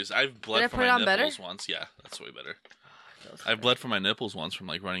stories. I've bled Did I from put it my on better? nipples once. Yeah, that's way better. Oh, I've bled from my nipples once from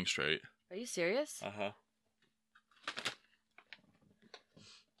like running straight. Are you serious? Uh-huh.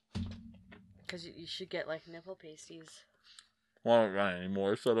 Because you should get like nipple pasties. Well, I don't run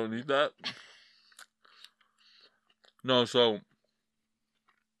anymore, so I don't need that. No, so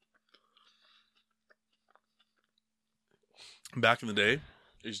back in the day,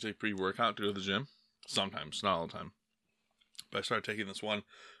 I used to take pre-workout to go to the gym. Sometimes, not all the time. But I started taking this one.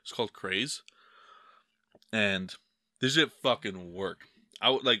 It's called Craze. And this shit fucking worked. I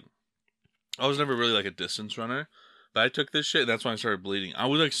was never really like a distance runner. But I took this shit, and that's when I started bleeding. I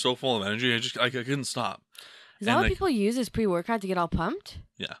was like so full of energy, I couldn't stop. Is that what people use as pre-workout to get all pumped?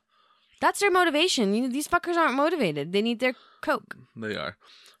 Yeah. That's their motivation. These fuckers aren't motivated. They need their Coke. They are.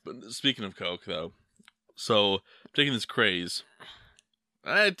 But speaking of Coke, though, so taking this craze,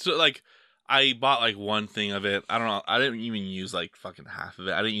 I bought like one thing of it. I don't know. I didn't even use like fucking half of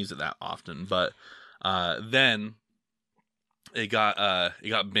it. I didn't use it that often. But then it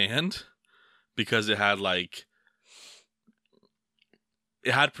got banned because it had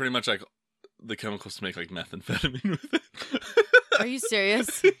pretty much like the chemicals to make like methamphetamine with it. Are you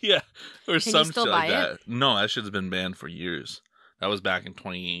serious? Yeah, or Can some you still shit buy like it? that. No, that shit's been banned for years. That was back in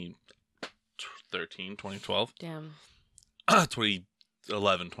 2013, 2012. Damn.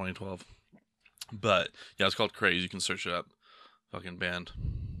 2011, 2012. But yeah, it's called Craze. You can search it up. Fucking banned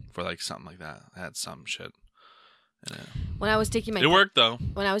for like something like that. I had some shit. When I was taking It worked though.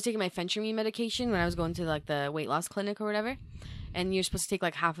 When I was taking my phentermine medication, when I was going to like the weight loss clinic or whatever, and you're supposed to take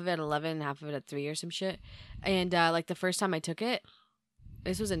like half of it at 11, half of it at 3 or some shit. And like the first time I took it,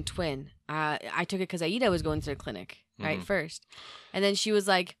 this was in Twin. I took it because Aida was going to the clinic right first, and then she was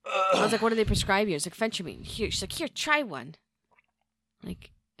like, I was like, what do they prescribe you? It's like phentermine. Here, she's like, here, try one.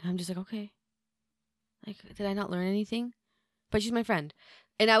 Like, and I'm just like, okay. Like, did I not learn anything? But she's my friend,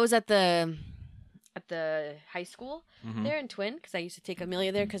 and I was at the high school there in Twin because I used to take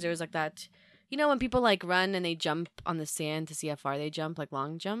Amelia there because there was like that, when people like run and they jump on the sand to see how far they jump, like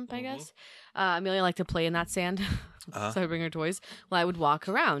long jump, I guess. Amelia liked to play in that sand, so I bring her toys. Well, I would walk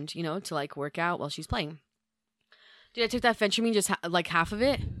around, to like work out while she's playing. Dude, I took that phentermine, just like half of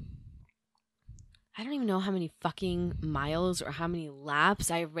it. I don't even know how many fucking miles or how many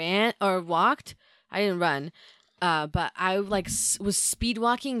laps I ran or walked. I didn't run. But I like was speed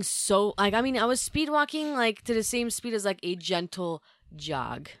walking I was speed walking like to the same speed as like a gentle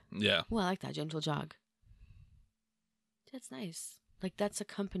jog. Yeah. Oh, I like that, gentle jog. That's nice. Like that's a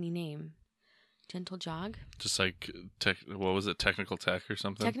company name. Gentle jog. Just like what was it? Technical Tech or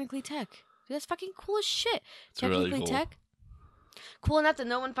something? Technically Tech. Dude, that's fucking cool as shit. It's Technically really cool. Tech. Cool enough that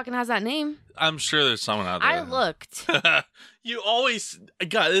no one fucking has that name. I'm sure there's someone out there. I looked. You always...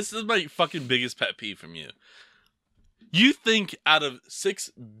 God, this is my fucking biggest pet peeve from you. You think out of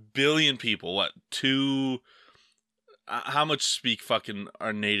 6 billion people, how much speak fucking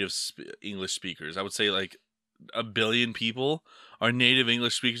are native English speakers? I would say like 1 billion people are native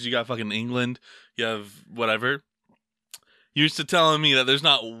English speakers. You got fucking England. You have whatever. You used to telling me that there's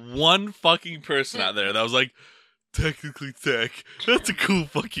not one fucking person out there that was like, Technically Tech. That's a cool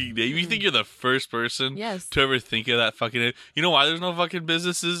fucking name. You think you're the first person to ever think of that fucking name? You know why there's no fucking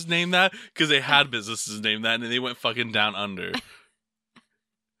businesses named that? Because they had businesses named that and they went fucking down under.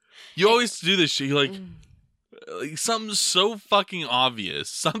 You always do this shit. You're like something so fucking obvious.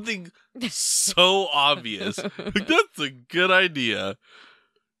 Something so obvious. Like, that's a good idea.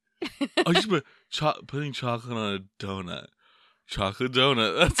 Oh, you should put putting chocolate on a donut. Chocolate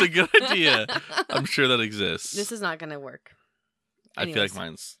donut. That's a good idea. I'm sure that exists. This is not going to work. Anyways. I feel like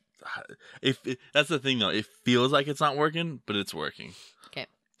mine's... that's the thing, though. It feels like it's not working, but it's working. Okay.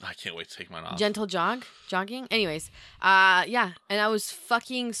 I can't wait to take mine off. Gentle jogging. Anyways, yeah. And I was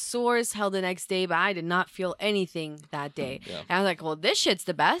fucking sore as hell the next day, but I did not feel anything that day. Yeah. And I was like, well, this shit's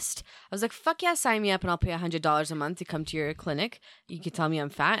the best. I was like, fuck yeah, sign me up and I'll pay $100 a month to come to your clinic. You can tell me I'm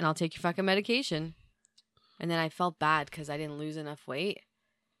fat and I'll take your fucking medication. And then I felt bad because I didn't lose enough weight,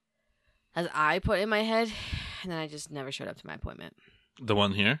 as I put in my head, and then I just never showed up to my appointment. The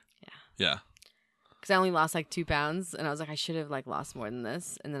one here? Yeah. Yeah. Because I only lost like 2 pounds, and I was like, I should have like lost more than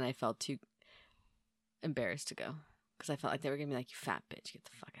this. And then I felt too embarrassed to go because I felt like they were gonna be like, "You fat bitch, get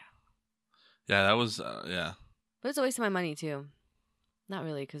the fuck out." Yeah, that was yeah. But it's a waste of my money too. Not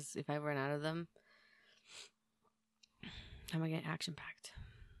really, because if I run out of them, I'm gonna get action packed.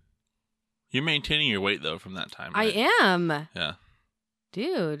 You're maintaining your weight, though, from that time, right? I am. Yeah.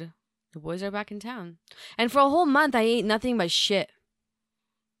 Dude, the boys are back in town. And for a whole month, I ate nothing but shit.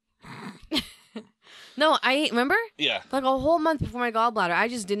 No, I ate, remember? Yeah. Like a whole month before my gallbladder, I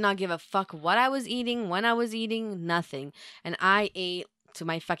just did not give a fuck what I was eating, when I was eating, nothing. And I ate to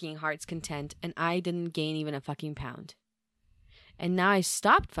my fucking heart's content, and I didn't gain even a fucking pound. And now I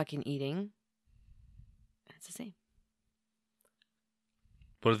stopped fucking eating, and it's the same.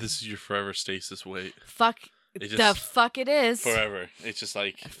 What if this is your forever stasis weight? Fuck. The fuck it is. Forever. It's just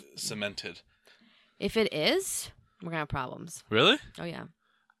like cemented. If it is, we're going to have problems. Really? Oh, yeah.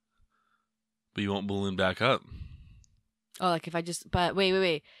 But you won't balloon back up. Oh, like if I just... But wait.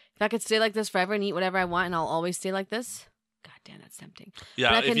 If I could stay like this forever and eat whatever I want and I'll always stay like this? God damn, that's tempting.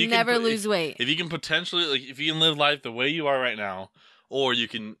 Yeah, but I can never lose weight. If you can potentially... like, if you can live life the way you are right now, or you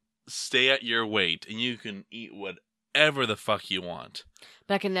can stay at your weight and you can eat whatever the fuck you want...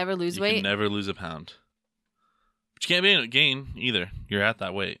 But I can never lose weight? You can never lose a pound. But you can't gain either. You're at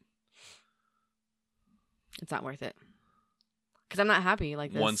that weight. It's not worth it. Because I'm not happy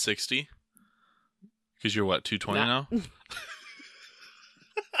like this. 160? Because you're what, 220 now?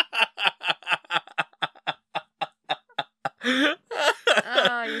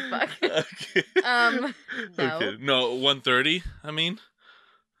 Oh, you fuck. Okay. No. Okay. No, 130, I mean?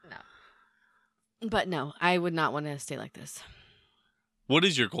 No. But no, I would not want to stay like this. What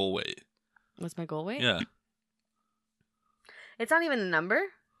is your goal weight? What's my goal weight? Yeah. It's not even a number.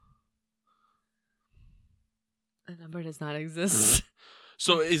 A number does not exist.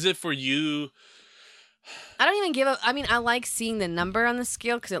 So is it for you? I don't even give up. I mean, I like seeing the number on the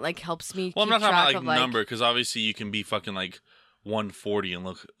scale because it like helps me. Well, I'm keep not talking track about of, like number, because obviously you can be fucking like 140 and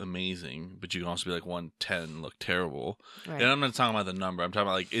look amazing, but you can also be like 110 and look terrible. Right. And I'm not talking about the number. I'm talking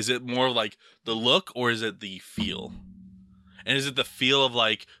about like, is it more like the look or is it the feel? And is it the feel of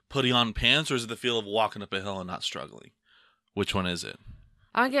like putting on pants or is it the feel of walking up a hill and not struggling? Which one is it?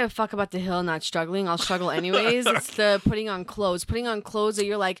 I don't give a fuck about the hill not struggling. I'll struggle anyways. It's the putting on clothes. Putting on clothes that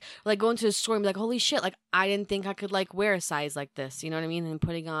you're like going to the store and be like, holy shit, like I didn't think I could like wear a size like this. You know what I mean? And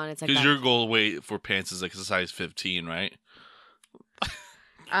putting on, it's like Because that. your goal weight for pants is like a size 15, right?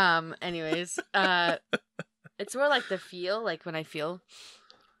 Anyways, it's more like the feel, like when I feel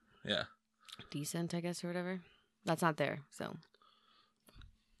Yeah. decent, I guess, or whatever. That's not there, so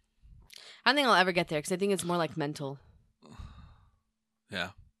I don't think I'll ever get there because I think it's more like mental. Yeah.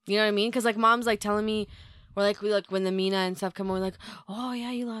 You know what I mean? Because like mom's like telling me, or like we like when the Mina and stuff come on, we're like, oh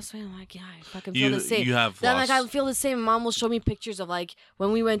yeah, you lost weight. I'm like, yeah, I fucking feel the same. You have Then lost. like I feel the same. Mom will show me pictures of like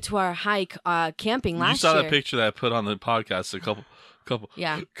when we went to our hike camping last You saw year. that picture that I put on the podcast a couple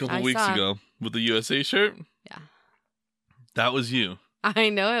I weeks saw. ago with the USA shirt. Yeah. That was you. I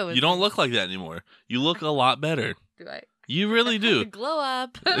know it was. You don't look like that anymore. You look a lot better. Do I? You really do. Glow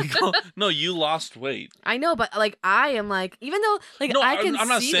up. No, you lost weight. I know, but like I am like, even though like No, I can I'm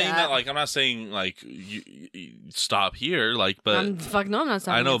not see saying that. Like I'm not saying like you stop here. Like, but I'm not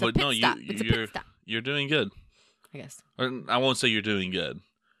stopping. I know, It's a but pit no, stop. It's a pit stop, you're doing good. I guess. Or, I won't say you're doing good.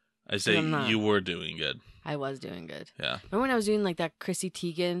 I say I'm not. you were doing good. I was doing good. Yeah. Remember when I was doing like that Chrissy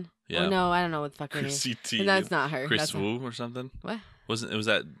Teigen? Yeah. Oh no, I don't know what the fuck her name. Chrissy Teigen. That's not her. Chris That's not- Wu or something. What? Wasn't it? Was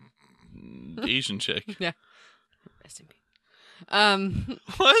that Asian chick? Yeah. Rest in peace.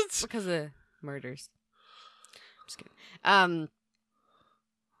 What? Because of murders. Just kidding.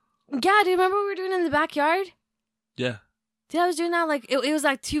 Yeah, do you remember what we were doing in the backyard? Yeah. Dude, I was doing that like it was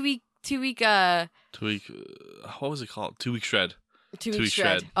like 2 week 2 week. What was it called? 2 week shred. 2 2 week week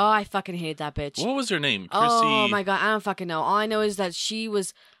shred. shred. Oh, I fucking hated that bitch. What was her name? Chrissy. Oh my god, I don't fucking know. All I know is that she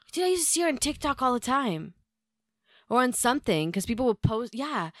was. Dude, I used to see her on TikTok all the time, or on something, because people would post.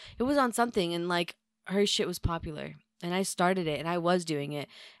 Yeah, it was on something, and like her shit was popular, and I started it, and I was doing it,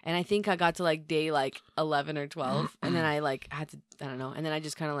 and I think I got to like day like 11 or 12, and then I like had to, I don't know, and then I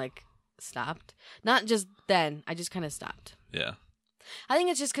just kind of like stopped. Not just then, I just kind of stopped. Yeah. I think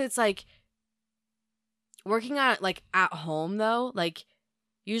it's just because it's like working out like at home though. Like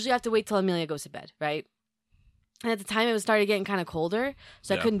usually I have to wait till Amelia goes to bed, right? And at the time it was started getting kind of colder,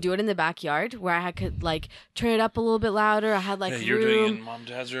 so Yeah. I couldn't do it in the backyard where I could like turn it up a little bit louder. I had like Hey, you're doing it in room. mom and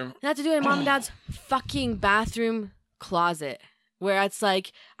dad's room. I had to do it in mom and dad's fucking bathroom closet, where it's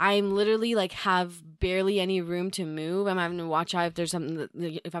like I'm literally like have barely any room to move. I'm having to watch out if there's something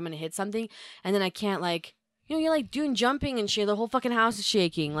if I'm gonna hit something, and then I can't like. You know, you're like doing jumping and shit. The whole fucking house is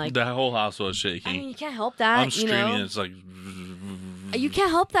shaking. Like The whole house was I shaking. mean, you can't help that. I'm you streaming. know, It's like. you can't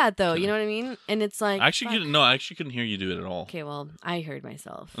help that though. You know what I mean? And it's like I actually fuck. couldn't. No, I actually couldn't hear you do it at all. Okay, well, I heard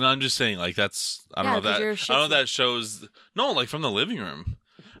myself. No, I'm just saying. Like that's. I don't Yeah, know 'cause if your that. I don't know if shit's- that shows. No, like from the living room.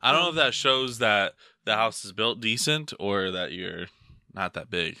 I don't know if that shows that the house is built decent or that you're not that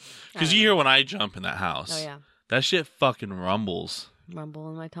big. Because you hear when I jump in that house. Oh yeah, That shit fucking rumbles. rumble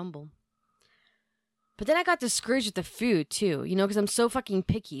in my tumble. But then I got discouraged with the food too, you know, because I'm so fucking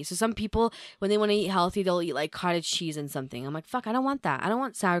picky. So some people, when they want to eat healthy, they'll eat like cottage cheese and something. I'm like, fuck, I don't want that. I don't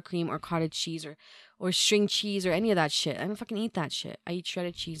want sour cream or cottage cheese or string cheese or any of that shit. I don't fucking eat that shit. I eat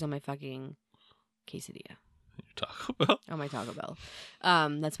shredded cheese on my fucking quesadilla. Taco Bell. On my Taco Bell.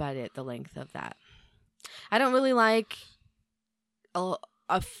 That's about it. The length of that. I don't really like.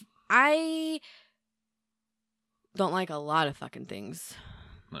 I don't like a lot of fucking things,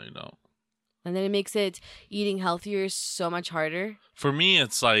 No, you don't. and then it makes it eating healthier so much harder. For me,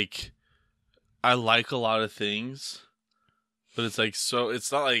 it's like I like a lot of things, but it's like so.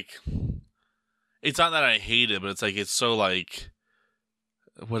 It's not like it's not that I hate it, but it's like it's so like.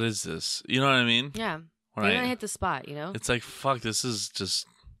 What is this? You know what I mean? Yeah, When you're gonna hit the spot. You know, it's like fuck. This is just.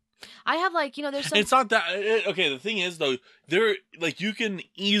 I have like there's some. It's not that okay. The thing is though, there like you can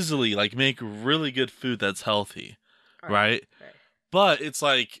easily like make really good food that's healthy, right? Right. But it's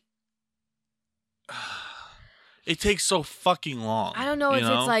like It takes so fucking long. I don't know. It's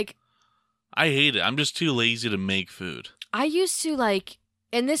like I hate it. I'm just too lazy to make food. I used to like,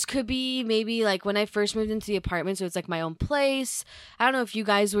 and this could be maybe like when I first moved into the apartment, so it's like my own place. I don't know if you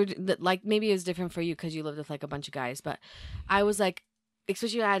guys were like, maybe it was different for you because you lived with like a bunch of guys, but I was like,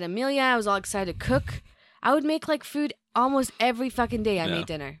 especially when I had Amelia, I was all excited to cook. I would make like food almost every fucking day. I made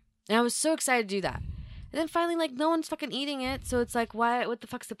dinner, and I was so excited to do that. And then finally, like, no one's fucking eating it, so it's like, why? What the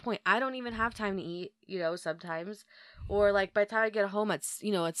fuck's the point? I don't even have time to eat, sometimes, or like by the time I get home at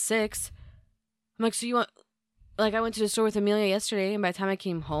 6, I'm like, so you want? Like, I went to the store with Amelia yesterday, and by the time I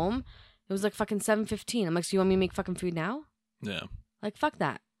came home, it was like fucking 7:15. I'm like, so you want me to make fucking food now? Yeah. Like, fuck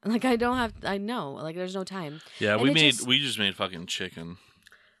that. Like, I know. Like, there's no time. Yeah, we just made fucking chicken.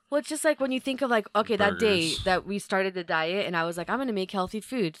 Well, it's just like when you think of like, okay, that day Burgers. that we started the diet, and I was like, I'm gonna make healthy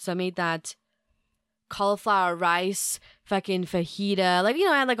food, so I made that cauliflower rice, fucking fajita, like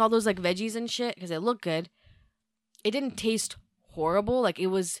I had like all those like veggies and shit because it looked good. It didn't taste horrible, like it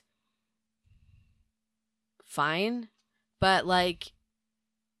was fine, but like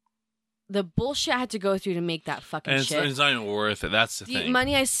the bullshit I had to go through to make that fucking And shit. it's not even worth it. That's the thing.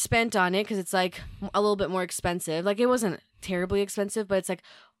 Money I spent on it because it's like a little bit more expensive. Like it wasn't terribly expensive, but it's like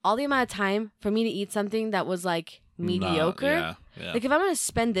all the amount of time for me to eat something that was like mediocre. Yeah. Like if I'm gonna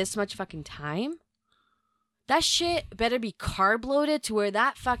spend this much fucking time, that shit better be carb loaded to where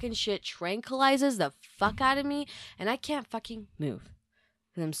that fucking shit tranquilizes the fuck out of me and I can't fucking move.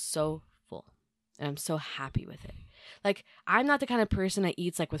 Because I'm so full. And I'm so happy with it. Like, I'm not the kind of person that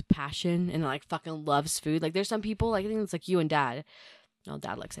eats like with passion and like fucking loves food. Like there's some people, like I think it's like you and Dad. No,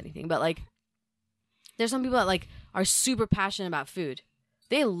 Dad likes anything. But like there's some people that like are super passionate about food.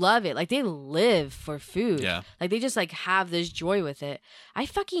 They love it. Like they live for food. Yeah. Like they just like have this joy with it. I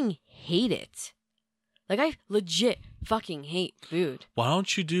fucking hate it. Like I legit fucking hate food. Why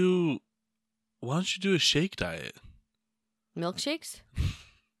don't you do a shake diet? Milkshakes?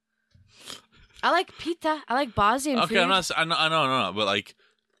 I like pita. I like Bosnian food. Okay, I know, but like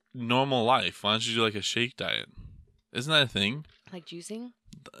normal life. Why don't you do like a shake diet? Isn't that a thing? Like juicing?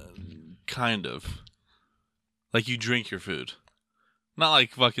 Kind of. Like you drink your food. Not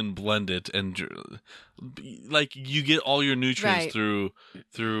like fucking blend it and like you get all your nutrients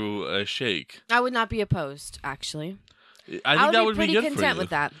through a shake. I would not be opposed, actually. I think that would be pretty good for content you with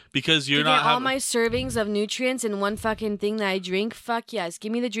that. because you're to not get all my servings of nutrients in one fucking thing that I drink. Fuck yes,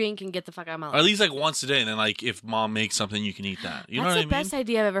 give me the drink and get the fuck out of my life. Or at least like once a day, and then like if mom makes something, you can eat that. You know what I mean? That's the best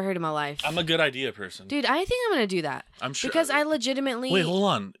idea I've ever heard in my life. I'm a good idea person, Dude, I think I'm gonna do that. I'm sure because I legitimately. Wait, hold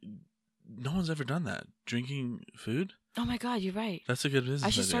on. No one's ever done that. Drinking food? Oh my god, you're right. That's a good business. I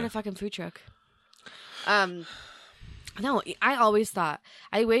should idea. start a fucking food truck. No, I always thought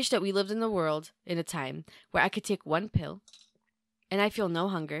I wish that we lived in the world in a time where I could take one pill, and I feel no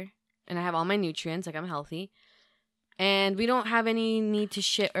hunger, and I have all my nutrients, like I'm healthy, and we don't have any need to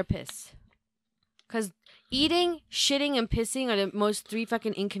shit or piss. Because eating, shitting, and pissing are the most 3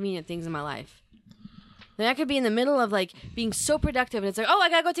 fucking inconvenient things in my life. Then I could be in the middle of like being so productive, and it's like, oh, I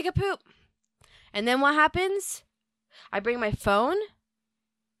gotta go take a poop. And then what happens? I bring my phone.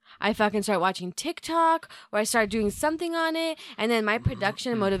 I fucking start watching TikTok, or I start doing something on it, and then my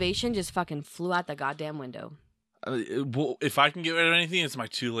production and motivation just fucking flew out the goddamn window. Well, if I can get rid of anything, it's my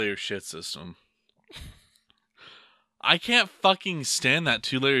 2-layer shit system. I can't fucking stand that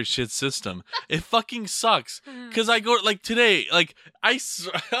 2-layer shit system. It fucking sucks. Because I go, like, today, like,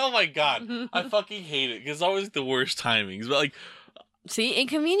 oh my god. I fucking hate it. Because it's always the worst timings. But, like... See?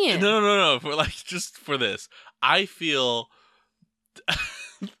 Inconvenient. No. For, like, just for this. I feel...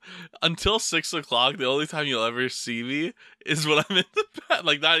 until 6 o'clock, the only time you'll ever see me is when I'm in the bed.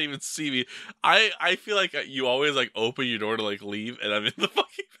 Like, not even see me. I feel like you always, like, open your door to, like, leave, and I'm in the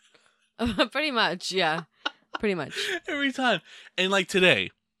fucking bed. Pretty much, yeah. Pretty much. Every time. And, like, today,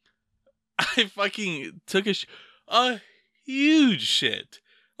 I fucking took a huge shit.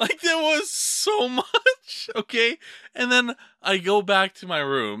 Like, there was so much, okay? And then I go back to my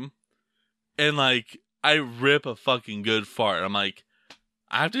room, and, like, I rip a fucking good fart. I'm like,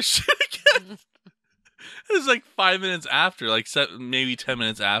 I have to shit again. It was like 5 minutes after, like maybe 10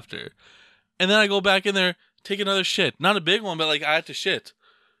 minutes after. And then I go back in there, take another shit. Not a big one, but like I had to shit.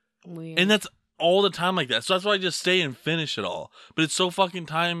 Weird. And that's all the time like that. So that's why I just stay and finish it all. But it's so fucking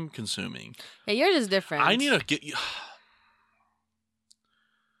time consuming. Yeah, yours is different. I need to get you.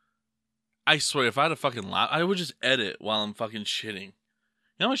 I swear, if I had a fucking lap, I would just edit while I'm fucking shitting.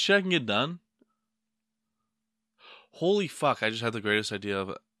 You know how much shit I can get done? Holy fuck, I just had the greatest idea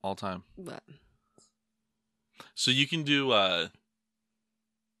of all time. What? So you can do,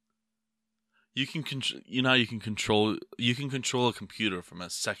 you can control a computer from a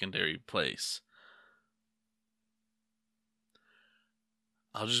secondary place.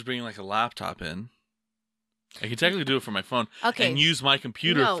 I'll just bring like a laptop in. I can technically do it from my phone Okay. and use my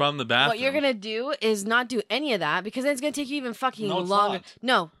computer No, from the bathroom. What you're gonna do is not do any of that because then it's gonna take you even fucking No, it's longer.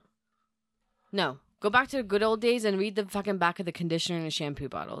 not. No. Go back to the good old days and read the fucking back of the conditioner and the shampoo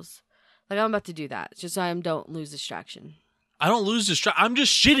bottles. Like I'm about to do that, just so I don't lose distraction. I don't lose distraction. I'm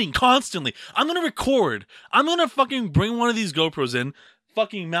just shitting constantly. I'm gonna record. I'm gonna fucking bring one of these GoPros in,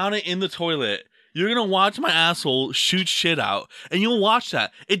 fucking mount it in the toilet. You're gonna watch my asshole shoot shit out, and you'll watch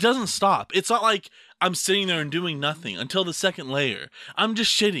that. It doesn't stop. It's not like I'm sitting there and doing nothing until the second layer. I'm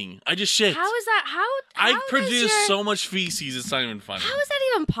just shitting. I just shit. How is that? How I does produce your- so much feces. It's not even funny. How is that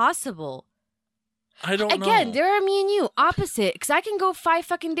even possible? I don't know. Again, there are me and you opposite. Because I can go 5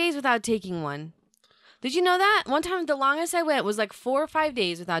 fucking days without taking one. Did you know that? One time, the longest I went was like 4 or 5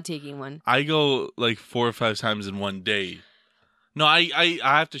 days without taking one. I go like 4 or 5 times in one day. No, I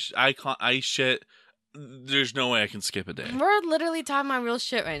have to. I shit. There's no way I can skip a day. We're literally talking about real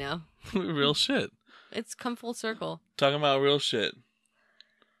shit right now. Real shit. It's come full circle. Talking about real shit.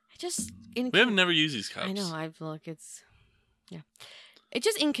 We haven't never used these cups. I know. It's It's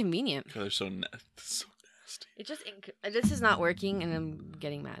just inconvenient. God, they're so nasty. It just this is not working, and I'm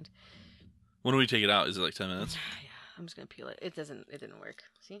getting mad. When do we take it out? Is it like 10 minutes? Yeah, I'm just gonna peel it. It didn't work.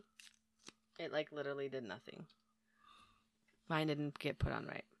 See, it like literally did nothing. Mine didn't get put on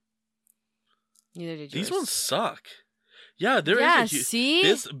right. Neither did yours. These ones suck. Yeah, there is. Yeah, a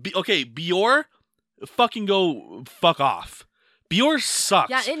see? Okay, Bior, fucking go fuck off. Bior sucks.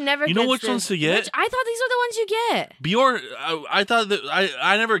 Yeah, it never. You know gets which ones to get? I thought these were the ones you get. Bior, I thought that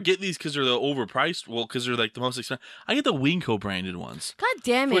I never get these because they're the overpriced. Well, because they're like the most expensive. I get the Winco branded ones. God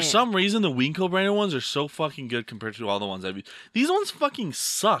damn it! For some reason, the Winco branded ones are so fucking good compared to all the ones I've used. These ones fucking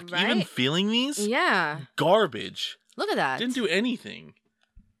suck. Right? Even feeling these, Yeah. garbage. Look at that. Didn't do anything.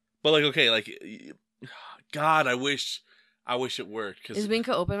 But like, okay, like, God, I wish it worked Is because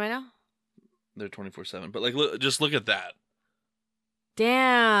Winco open right now? they're 24/7. But like, just look at that,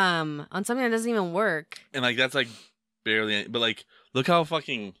 Damn. On something that doesn't even work. and like that's like barely. But like, look how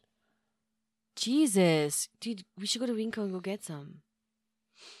fucking. Jesus, dude, we should go to Winco and go get some.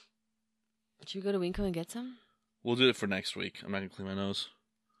 Should we go to Winco and get some? We'll do it for next week. I'm not gonna clean my nose.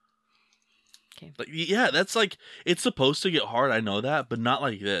 Okay. Like, yeah, that's like it's supposed to get hard. I know that, but not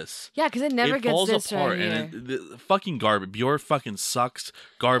like this. Yeah, because it never it gets falls this apart, right here. and the fucking garbage. Bior fucking sucks.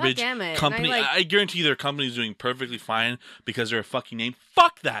 Garbage. God damn it. Company. And I guarantee you their company's doing perfectly fine because they're a fucking name.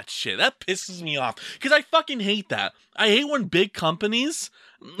 Fuck that shit. That pisses me off because I fucking hate that. I hate when big companies.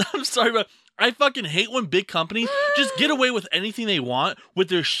 I'm sorry, but I fucking hate when big companies just get away with anything they want with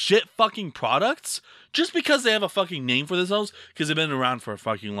their shit fucking products. Just because they have a fucking name for themselves, because they've been around for a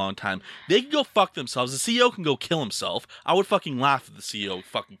fucking long time. They can go fuck themselves. The CEO can go kill himself. I would fucking laugh if the CEO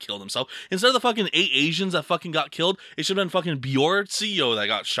fucking killed himself. Instead of the fucking 8 Asians that fucking got killed, it should have been fucking Bior CEO that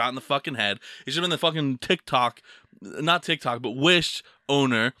got shot in the fucking head. It should have been the fucking not TikTok, but Wish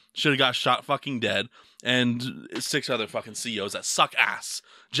owner should have got shot fucking dead. And 6 other fucking CEOs that suck ass.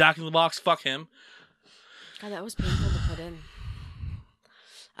 Jack in the Box, fuck him. God, that was painful to put in.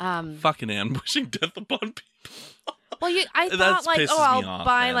 Fucking Ann wishing death upon people. Well, I That thought like, pisses oh, me I'll off,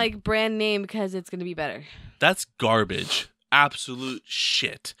 buy man. like brand name because it's gonna be better. That's garbage. Absolute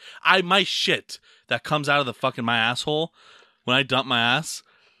shit. My shit that comes out of the fucking my asshole when I dump my ass.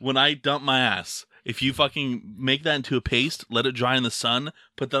 If you fucking make that into a paste, let it dry in the sun,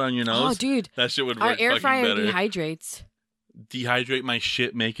 put that on your nose. Oh, dude, that shit would our work air fucking fryer better. dehydrates. Dehydrate my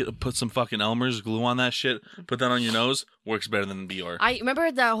shit, put some fucking Elmer's glue on that shit, put that on your nose, works better than Bior. I remember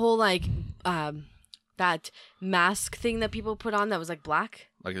that whole like that mask thing that people put on that was like black.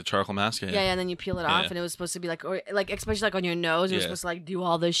 Like a charcoal mask? Yeah, and then you peel it off, and it was supposed to be like, or like especially like on your nose, you're supposed to like do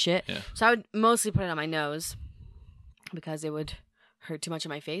all this shit. Yeah. So I would mostly put it on my nose because it would hurt too much of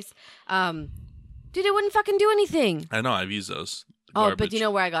my face. Dude, it wouldn't fucking do anything. I know, I've used those. Oh, Garbage. but do you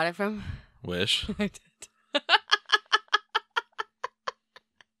know where I got it from? Wish. I did.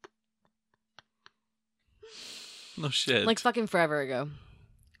 No shit. Like fucking forever ago.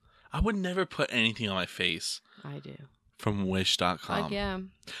 I would never put anything on my face I do. from Wish.com. Fuck yeah.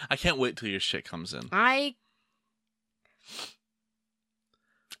 I can't wait till your shit comes in.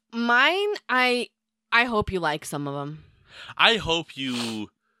 Mine, I hope you like some of them. I hope you.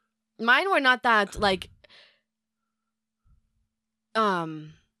 Mine were not that like.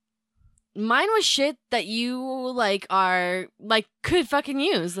 Mine was shit that you like are like could fucking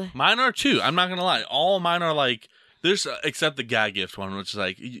use. Mine are too. I'm not gonna lie. All mine are like. There's except the gag gift one, which is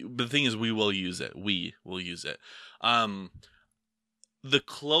like. But the thing is, we will use it. We will use it. The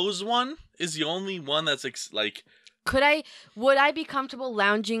clothes one is the only one that's like. Would I be comfortable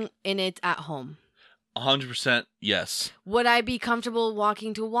lounging in it at home? 100% yes. Would I be comfortable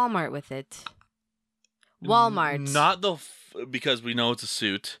walking to Walmart with it? Walmart. Not because we know it's a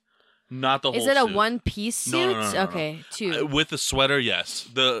suit. Not the whole Is it a suit. one-piece suit? No. Okay, two. With the sweater, yes.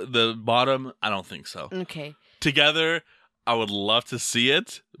 The bottom, I don't think so. Okay. Together, I would love to see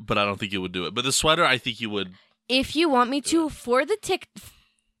it, but I don't think you would do it. But the sweater, I think you would. If you want me to, for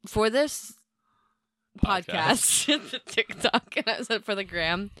this podcast, the TikTok, and I said for the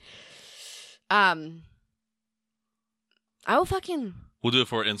gram, I will fucking. We'll do it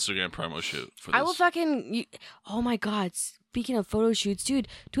for an Instagram promo shoot. For this. I will fucking. Oh my god! Speaking of photo shoots, dude,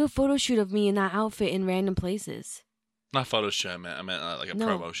 do a photo shoot of me in that outfit in random places. Not photo shoot. I meant like a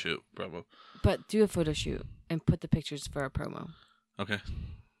promo shoot. But do a photo shoot and put the pictures for a promo. Okay.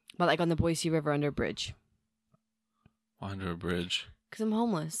 But like on the Boise River under a bridge. Under a bridge. Because I'm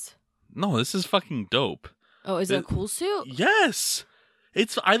homeless. No, this is fucking dope. Oh, is it a cool suit? Yes.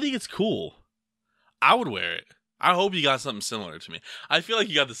 I think it's cool. I would wear it. I hope you got something similar to me. I feel like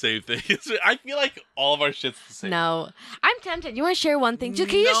you got the same thing. I feel like all of our shit's the same. No. I'm tempted. You want to share one thing? Can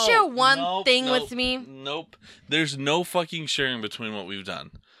you just share one thing with me? Nope. There's no fucking sharing between what we've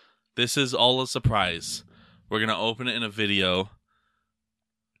done. This is all a surprise. We're going to open it in a video.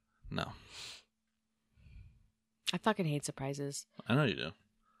 No. I fucking hate surprises. I know you do.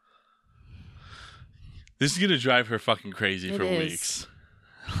 This is going to drive her fucking crazy for weeks.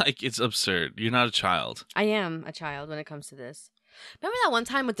 Like, it's absurd. You're not a child. I am a child when it comes to this. Remember that one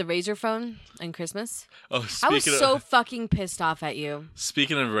time with the Razor phone and Christmas? Oh, I was so fucking pissed off at you.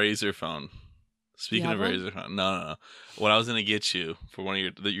 Speaking of Razor phone. No. What I was going to get you for one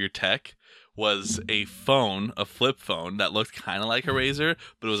of your tech was a phone, a flip phone that looked kind of like a Razor,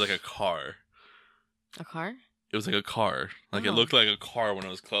 but it was like a car. A car? It was like a car. Like, It looked like a car when it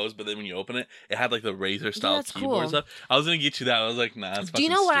was closed, but then when you open it, it had like the Razor style keyboard stuff. I was going to get you that. I was like, nah, that's Do you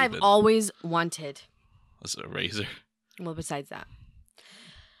know what stupid. I've always wanted? Was it a Razor? Well, besides that.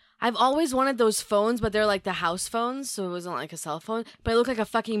 I've always wanted those phones, but they're like the house phones, so it wasn't like a cell phone, but it looked like a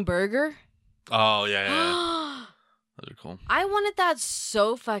fucking burger. Oh, yeah. Those are cool. I wanted that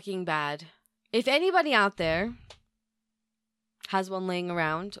so fucking bad. If anybody out there has one laying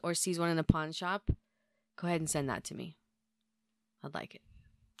around or sees one in a pawn shop, go ahead and send that to me. I'd like it.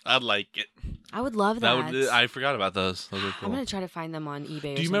 I would love that. I forgot about those. Those are cool. I'm going to try to find them on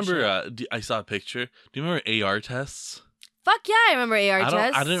eBay. Do you remember, I saw a picture. Do you remember AR tests? Fuck yeah, I remember AR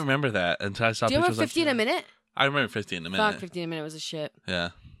tests. I didn't remember that until I saw pictures. Do you remember 15 a minute? I remember 15 a minute. Fuck, 15 a minute was a shit. Yeah.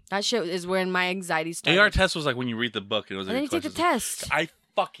 That shit is where my anxiety started. AR test was like when you read the book. And it was and then you take the test. I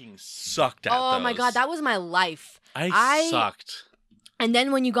fucking sucked at those. Oh my god, that was my life. I sucked. And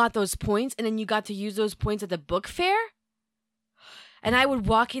then when you got those points, and then you got to use those points at the book fair, and I would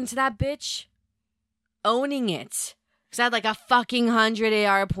walk into that bitch owning it. Because I had like a fucking 100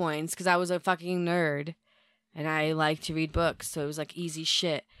 AR points because I was a fucking nerd. And I like to read books, so it was like easy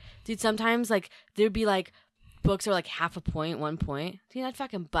shit. Dude, sometimes like there'd be like books that were like half a point, 1 point. Dude, I'd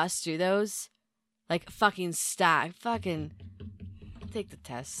fucking bust through those. Like fucking stack. Fucking take the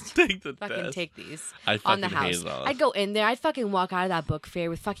test. Fucking take these. I fucking on the house. hated those. I'd go in there. I'd fucking walk out of that book fair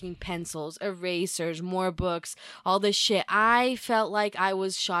with fucking pencils, erasers, more books, all this shit. I felt like I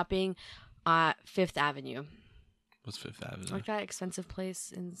was shopping at Fifth Avenue. What's Fifth Avenue? Like that expensive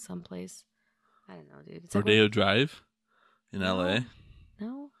place in some place. I don't know, dude. It's Rodeo Drive in LA?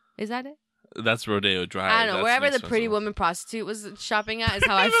 No? Is that it? That's Rodeo Drive. I don't know. Wherever the pretty woman prostitute was shopping at is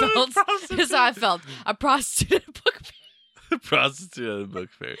how I felt. Is how I felt. A prostitute at a book fair. Prostitute at a book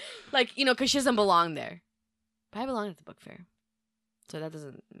fair. Like, you know, because she doesn't belong there. But I belong at the book fair. So that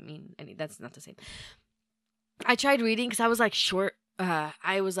doesn't mean any. That's not the same. I tried reading because I was like short.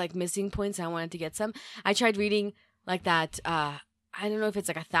 I was like missing points and I wanted to get some. I tried reading like that. I don't know if it's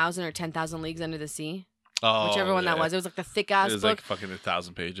like 1,000 or 10,000 Leagues Under the Sea. Oh, whichever one that was. It was like the thick ass book. It was like fucking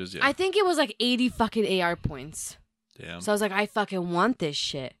 1,000 pages. Yeah. I think it was like 80 fucking AR points. Damn. So I was like, I fucking want this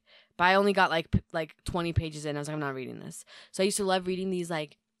shit. But I only got like 20 pages in. I was like, I'm not reading this. So I used to love reading these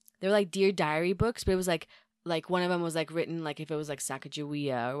like, they were like Dear Diary books, but it was like one of them was like written like if it was like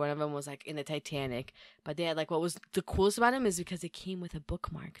Sacagawea, or one of them was like in the Titanic. But they had like, what was the coolest about them is because it came with a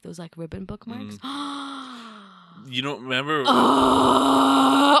bookmark. Those like ribbon bookmarks. You don't remember?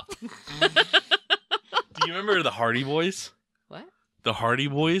 Do you remember the Hardy Boys? What? The Hardy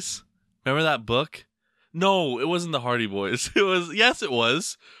Boys? Remember that book? No, it wasn't the Hardy Boys. It was. Yes, it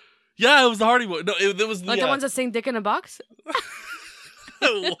was. Yeah, it was the Hardy Boys. No, it was like the ones that sing "Dick in a Box."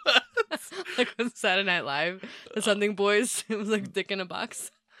 What? Like on Saturday Night Live, the Something Boys. It was like "Dick in a Box."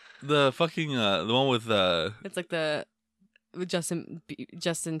 The fucking the one with It's like with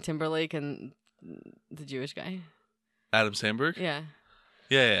Justin Timberlake and the Jewish guy. Adam Sandberg. Yeah.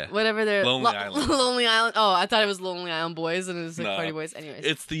 Yeah. Whatever they're Lonely Island. Lonely Island. Oh, I thought it was Lonely Island Boys, and it was like No. Hardy Boys. Anyways,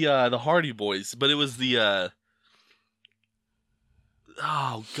 It's the Hardy Boys, but it was the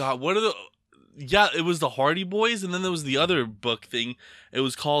oh god, what are the it was the Hardy Boys, and then there was the other book thing. It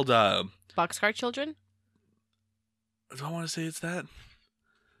was called Boxcar Children. do I want to say it's that?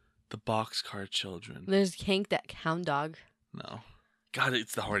 The Boxcar Children. There's Hank that Hound Dog. No. God,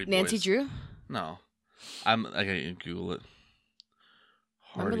 it's the Hardy Nancy Boys. Drew. No. I gotta Google it.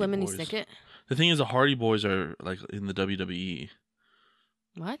 Remember Lemony Snicket? The thing is, the Hardy Boys are like in the WWE.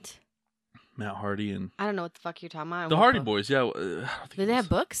 What? Matt Hardy and I don't know what the fuck you're talking about. the What Hardy book? Boys. Yeah. Did they have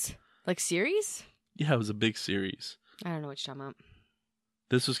books? Like series? Yeah, it was a big series. I don't know what you're talking about.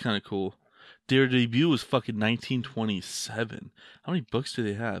 This was kind of cool. Their debut was fucking 1927. How many books do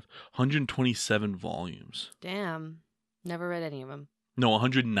they have? 127 volumes. Damn. Never read any of them. No,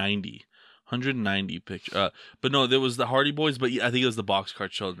 190. 190 picture. But no, there was the Hardy Boys, but I think it was the Boxcar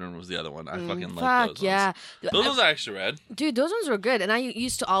Children was the other one. I fucking like those yeah. ones. Those ones I actually read. Dude, those ones were good. And I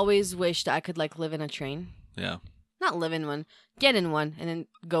used to always wish that I could like live in a train. Yeah. Not live in one. Get in one and then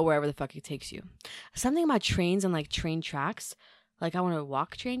go wherever the fuck it takes you. Something about trains and like train tracks. Like I want to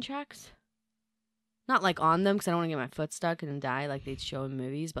walk train tracks. Not like on them because I don't want to get my foot stuck and then die like they'd show in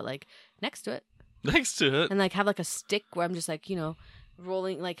movies. But like next to it. Next to it. And like have like a stick where I'm just like,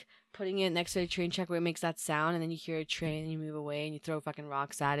 rolling, like putting it next to a train track where it makes that sound, and then you hear a train and you move away and you throw fucking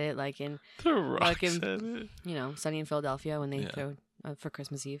rocks at it, like in The rocks like in, at it. Sunny in Philadelphia when they Yeah. throw for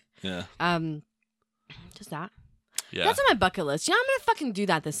Christmas Eve. Yeah. Just that. Yeah. That's on my bucket list. I'm gonna fucking do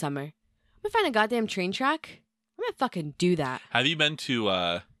that this summer. I'm gonna find a goddamn train track. I'm gonna fucking do that. Have you been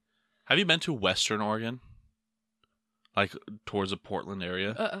to Western Oregon? Like towards the Portland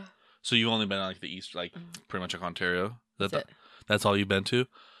area? So you've only been on like the east, like pretty much like Ontario. That's all you've been to?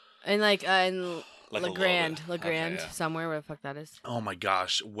 And like in Like LeGrand, Okay, yeah. somewhere where the fuck that is. Oh my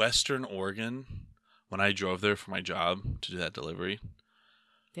gosh, Western Oregon. When I drove there for my job to do that delivery,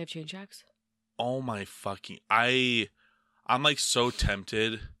 They have train tracks. oh my fucking, I'm like so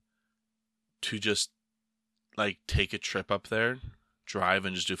tempted to just like take a trip up there, drive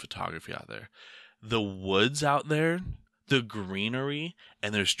and just do photography out there. The woods out there, the greenery,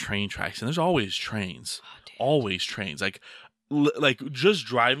 and there's train tracks, and there's always trains. Oh, dude. Always trains. Like just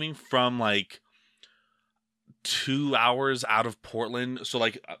driving from like 2 hours out of Portland. So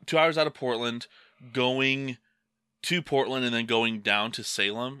like 2 hours out of Portland, going to Portland and then going down to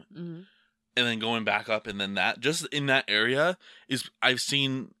Salem, Mm-hmm. and then going back up, and then that just in that area is I've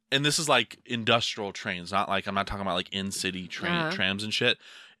seen, and this is like industrial trains, not like I'm not talking about like in city trams and shit.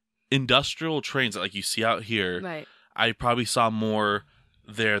 Industrial trains that like you see out here. Right. I probably saw more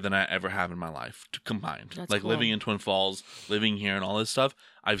there than I ever have in my life combined. That's like cool. living in Twin Falls, living here, and all this stuff.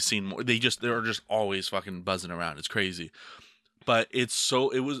 I've seen more. They're just always fucking buzzing around. It's crazy, but it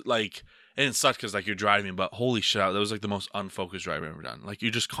was like, and it sucked because like you're driving, but holy shit, that was like the most unfocused drive I've ever done. Like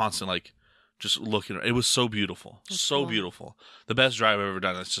you're just constant like just looking. It was so beautiful, That's so cool. beautiful. The best drive I've ever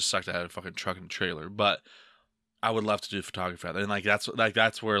done. It's just sucked. I had a fucking truck and trailer, but I would love to do photography out there. And like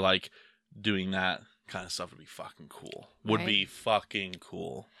that's where like doing that kind of stuff would be fucking cool. Would Right. be fucking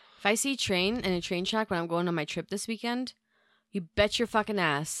cool. If I see train and a train track when I'm going on my trip this weekend, you bet your fucking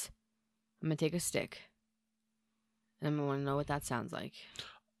ass I'm gonna take a stick. And I'm gonna want to know what that sounds like.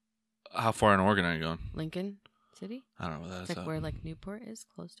 How far in Oregon are you going? Lincoln City? I don't know where that's It's like at. where like Newport is,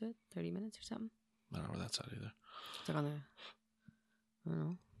 close to it, 30 minutes or something. I don't know where that's at either. It's like on the, I don't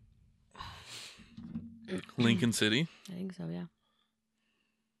know. Lincoln City. I think so, yeah.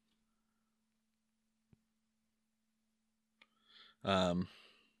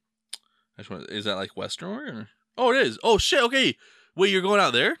 Is that like Western Oregon? Or? Oh, it is. Oh shit. Okay. Wait, you're going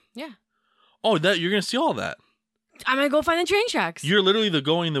out there? Yeah. Oh, you're gonna see all that. I'm gonna go find the train tracks. You're literally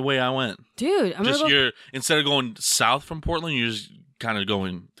going the way I went. Dude, I'm Just gonna go. you're instead of going south from Portland, you're just kind of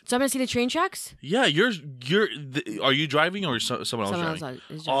going. So I'm gonna see the train tracks? Yeah, are you driving or someone else Someone driving? else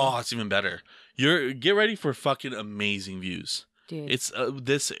is Oh, driving. it's even better. Get ready for fucking amazing views. Dude. It's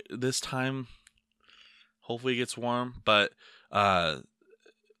this time. Hopefully it gets warm, but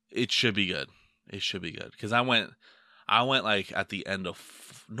it should be good. It should be good because I went like at the end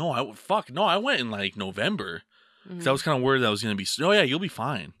of I went in like November because I was kind of worried that was gonna be. Oh yeah, you'll be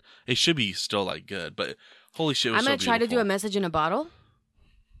fine. It should be still like good, but holy shit, it was I'm gonna so try to do a beautiful. message in a bottle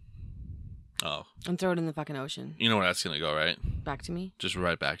Oh, and throw it in the fucking ocean. you know where that's gonna go, right? Back to me? Just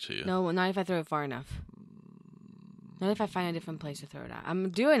right back to you. No, not if I throw it far enough. Not if I find a different place to throw it at. I'm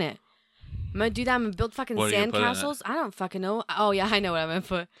doing it. I'm gonna do that. I'm gonna build fucking What are you sand gonna put in it? castles. I don't fucking know. Oh yeah, I know what I'm gonna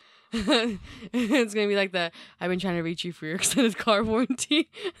put. It's gonna be like I've been trying to reach you for your extended car warranty.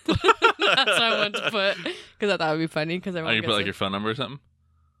 That's what I wanted to put because I thought it would be funny because Oh, you put like your phone number or something?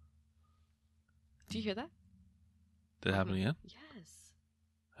 Do you hear that? Did it happen again? Yes.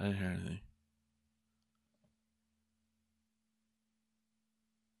 I didn't hear anything.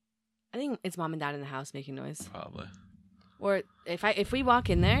 I think it's mom and dad in the house making noise. Probably. Or if we walk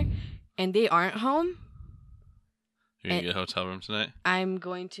in there and they aren't home, You're going to get a hotel room tonight? I'm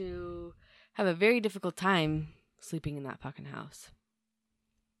going to have a very difficult time sleeping in that fucking house.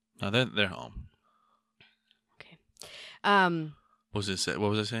 No, they're home. Okay. What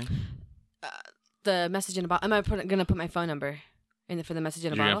was I saying? The message in a bottle. I'm gonna put my phone number in for the message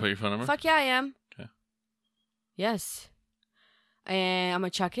in a You're bottle. going to put your phone number? Fuck yeah, I am. Okay. Yes. And I'm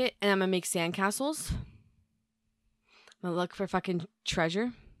gonna chuck it, and I'm gonna make sandcastles. I'm gonna look for fucking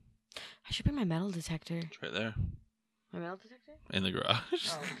treasure. I should bring my metal detector. It's right there. My metal detector? In the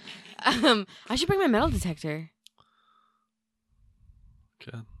garage. I should bring my metal detector.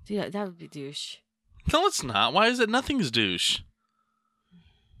 Okay. Dude, that would be douche. No, it's not. Why is it? Nothing's douche.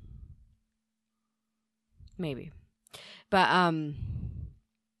 Maybe. But I'm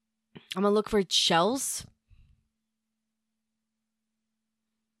gonna look for shells.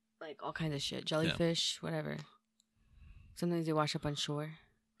 Like all kinds of shit. Jellyfish, whatever. Sometimes they wash up on shore.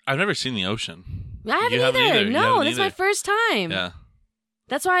 I've never seen the ocean. I haven't You haven't either. either. You No, haven't that's my either. first time. Yeah.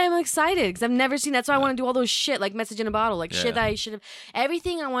 That's why I'm excited because I've never seen. That's why I Yeah. want to do all those shit like message in a bottle, like Yeah. shit that I should have.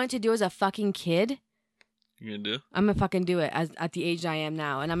 Everything I wanted to do as a fucking kid, You going to do? I'm gonna fucking do it at the age I am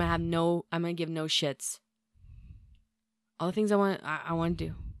now, and I'm gonna give no shits. All the things I want to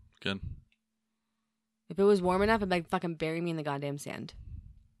do. Good. If it was warm enough, it'd like fucking bury me in the goddamn sand.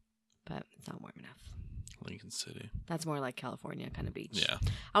 But it's not warm enough. Lincoln City. That's more like California kind of beach. Yeah.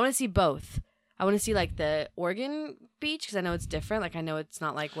 I want to see both. I want to see like the Oregon beach because I know it's different. Like I know it's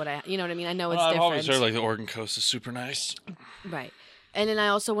not like you know what I mean. I know it's I've different. always heard like the Oregon coast is super nice. Right. And then I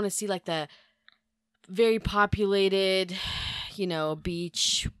also want to see like the very populated,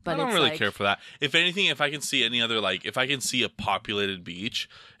 beach. But I don't it's really like, care for that. If anything, if I can see any other if I can see a populated beach,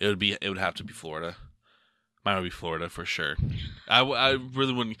 it would have to be Florida. Mine would be Florida for sure. I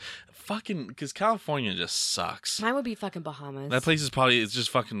really wouldn't because California just sucks. Mine would be fucking Bahamas. That place it's just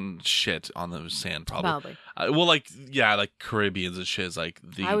fucking shit on the sand probably. Probably. Like Caribbeans and shit is like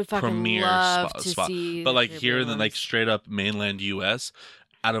the I would fucking premier love to spot. see But the like here in the Caribbean straight up mainland US,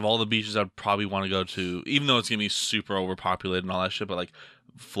 out of all the beaches I'd probably want to go to, even though it's gonna be super overpopulated and all that shit, but like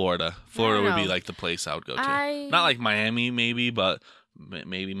Florida would be know. like the place I would go to. I- Not like Miami maybe, but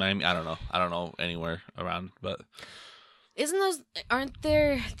maybe Miami. I don't know anywhere around, but Aren't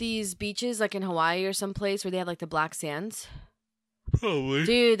there these beaches like in Hawaii or someplace where they have like the black sands? probably.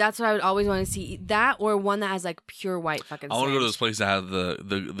 Dude, that's what I would always want to see. That or one that has like pure white fucking I sand. want to go to those places that have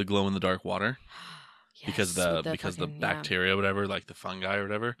the glow in the dark water. Because Yes, the with fucking- bacteria, whatever, like the fungi or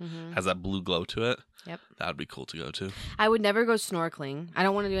whatever, Mhm. has that blue glow to it. Yep. That would be cool to go to. I would never go snorkeling. I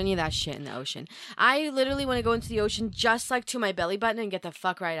don't want to do any of that shit in the ocean. I literally want to go into the ocean just like to my belly button and get the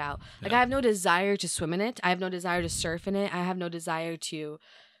fuck right out. Like Yeah. I have no desire to swim in it. I have no desire to surf in it. I have no desire to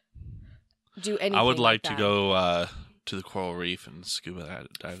do anything. I would like to that. go to the coral reef and scuba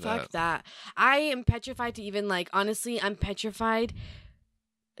dive Fuck that. that. I am petrified to even honestly, I'm petrified.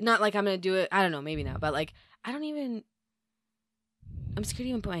 Not like I'm gonna do it. I don't know, maybe not, but I'm scared to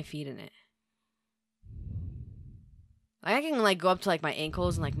even put my feet in it. Like I can go up to my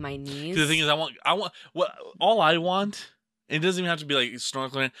ankles and my knees. The thing is, I want what all I want. It doesn't even have to be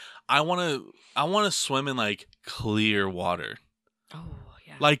snorkeling. I want to swim in clear water. Oh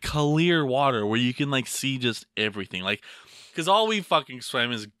yeah. Like clear water where you can see just everything. Because all we fucking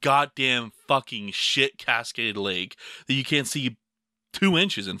swim is goddamn fucking shit cascade lake that you can't see 2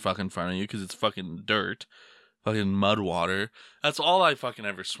 inches in fucking front of you because it's fucking dirt, fucking mud water. That's all I fucking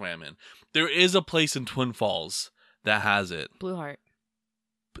ever swam in. There is a place in Twin Falls that has it. Blue Heart.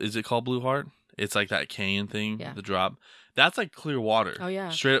 Is it called Blue Heart? It's like that canyon thing, Yeah. the drop. That's clear water. Oh, yeah.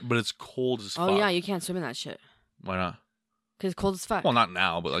 Straight up, but it's cold as fuck. Oh yeah, you can't swim in that shit Why not? because it's cold as fuck. Well, not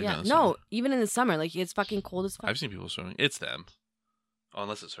now, but yeah. in the No, summer. even in the summer, it's fucking cold as fuck. I've seen people swimming. It's them. Oh,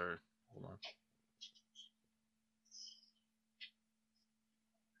 unless it's her. Hold on.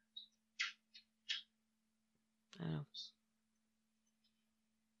 I don't know.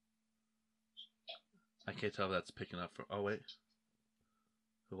 I can't tell if that's picking up from. Oh wait,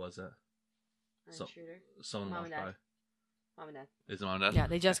 who was that? So- Intruder. Someone Mom walked and by. Dad. Mom and Dad. Is it mom and dad? Yeah,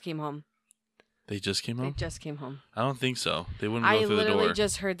 they just came home. They just came They home. just came home. I don't think so. They wouldn't I go through the literally door.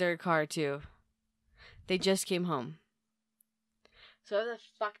 just heard their car too. They just came home. So whatever the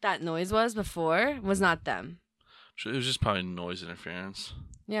fuck that noise was before was not them. It was just probably noise interference.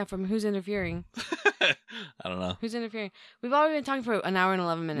 Yeah, from who's interfering? I don't know. Who's interfering? We've already been talking for an hour and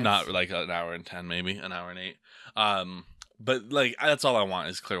 11 minutes. Not an hour and 10, maybe an hour and 8. But like that's all I want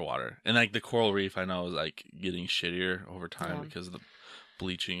is clear water. And like the coral reef, I know is like getting shittier over time because of the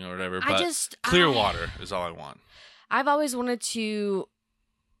bleaching or whatever. But clear water is all I want. I've always wanted to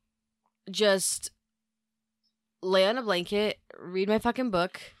just lay on a blanket, read my fucking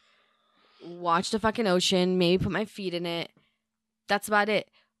book, watch the fucking ocean, maybe put my feet in it. That's about it.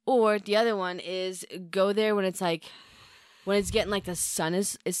 Or the other one is go there when it's getting like the sun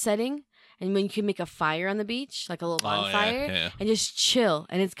is setting, and when you can make a fire on the beach, like a little bonfire, and just chill.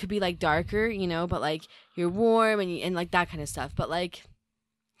 And it could be like darker, you know, but like you're warm and like that kind of stuff. But like,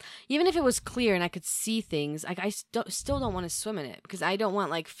 even if it was clear and I could see things, like I still don't want to swim in it because I don't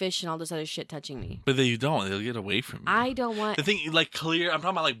want like fish and all this other shit touching me. But you don't. They'll get away from you. I don't want the thing like clear. I'm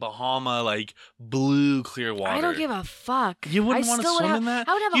talking about like Bahama, like blue clear water. I don't give a fuck. You wouldn't want to swim in that.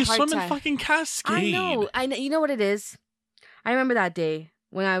 I would have a hard time. You swim in fucking Cascade. I know. You know what it is? I remember that day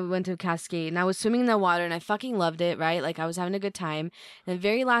when I went to Cascade and I was swimming in the water and I fucking loved it. Right, like I was having a good time. And the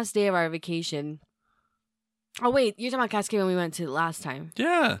very last day of our vacation. Oh, wait. You're talking about Cascade when we went to last time.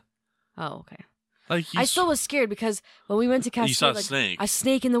 Yeah. Oh, okay. Like I still was scared because when we went to Cascade... You saw a snake. A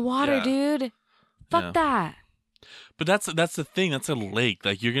snake in the water, dude. Fuck that. But that's the thing. That's a lake.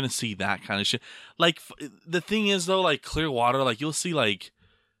 Like, you're going to see that kind of shit. Like, the thing is, though, like, clear water, like, you'll see, like,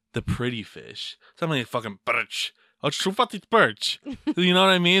 the pretty fish. Something like fucking perch. Oh, it's perch. You know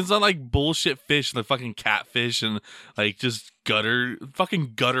what I mean? It's not like bullshit fish, like fucking catfish and like just gutter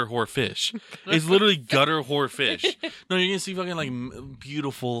whore fish. It's literally gutter whore fish. No, you're gonna see fucking like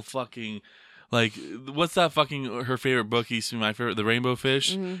beautiful fucking like what's that fucking her favorite book? Used to be my favorite, The Rainbow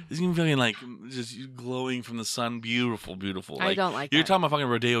Fish. Mm-hmm. It's gonna be fucking like just glowing from the sun, beautiful. Like, I don't like. You're talking about fucking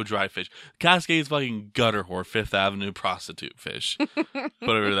Rodeo dry fish. Cascade's fucking gutter whore, Fifth Avenue prostitute fish.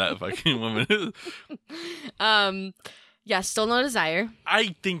 Whatever that fucking woman is. Yeah, still no desire.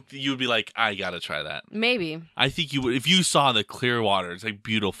 I think you would be like, I gotta try that. Maybe. I think you would if you saw the clear water. It's like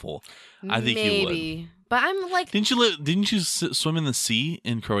beautiful. I think you would. But I'm like, didn't you swim in the sea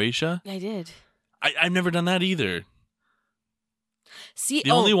in Croatia? I did. I've never done that either. See,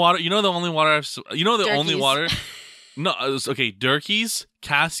 the only water. You know the only water I've. You know the Durkee's. only water. No, okay. Durkee's,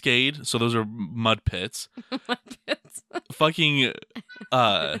 Cascade. So those are mud pits. Mud pits. Fucking.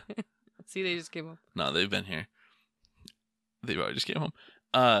 See, they just came up. No, they've been here. They probably just came home.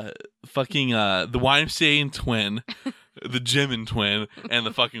 Fucking the YMCA and Twin, the gym in Twin, and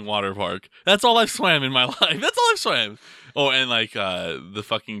the fucking water park. That's all I've swam in my life. That's all I've swam. Oh, and like the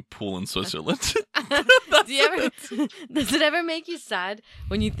fucking pool in Switzerland. Does it ever make you sad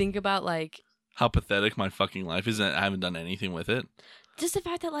when you think about like how pathetic my fucking life is? And I haven't done anything with it. Just the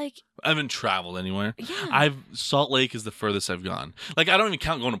fact that like I haven't traveled anywhere. Yeah. Salt Lake is the furthest I've gone. Like I don't even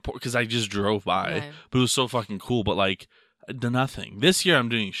count going to Port because I just drove by, right. But it was so fucking cool. But like. Nothing. This year I'm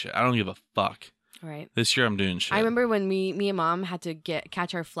doing shit. I don't give a fuck. Right. This year I'm doing shit. I remember when me and Mom had to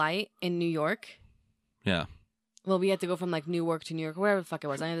catch our flight in New York. Yeah. Well, we had to go from like Newark to New York, wherever the fuck it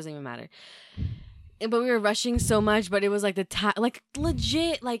was. I know it doesn't even matter. But we were rushing so much. But it was like like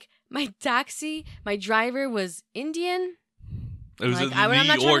legit. Like my taxi, my driver was Indian. It was like,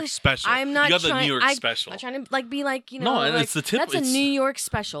 a New York special. I'm not. You got the New York special. I'm trying to like be like No, like, it's the tip. That's a New York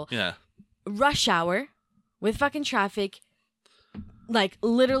special. Yeah. Rush hour with fucking traffic. Like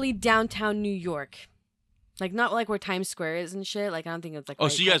literally downtown New York, like not like where Times Square is and shit. Like I don't think it's like. Oh,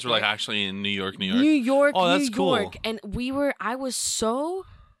 so you guys were like actually in New York. New York. Oh, that's New York. Cool. And I was so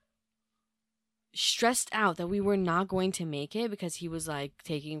stressed out that we were not going to make it because he was like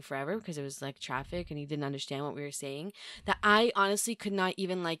taking forever because it was like traffic and he didn't understand what we were saying. That I honestly could not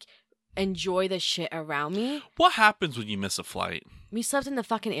even like enjoy the shit around me. What happens when you miss a flight? We slept in the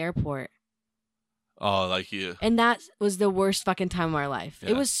fucking airport. Oh, like you. And that was the worst fucking time of our life.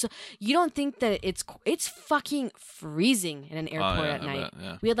 Yeah. It was. You don't think that it's fucking freezing in an airport at night. Bet,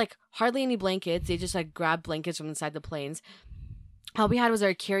 yeah. We had like hardly any blankets. They just like grabbed blankets from inside the planes. All we had was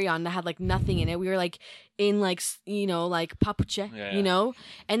our carry-on that had like nothing in it. We were like in like like papuche,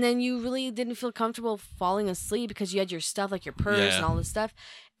 and then you really didn't feel comfortable falling asleep because you had your stuff like your purse and all this stuff,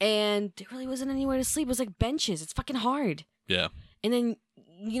 and there really wasn't anywhere to sleep. It was like benches. It's fucking hard. Yeah. And then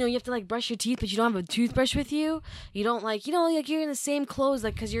you have to like brush your teeth, but you don't have a toothbrush with you. You don't like like you're in the same clothes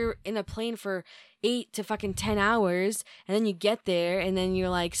like because you're in a plane for 8 to fucking 10 hours, and then you get there, and then you're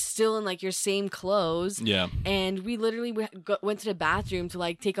like still in like your same clothes. Yeah. And we literally went to the bathroom to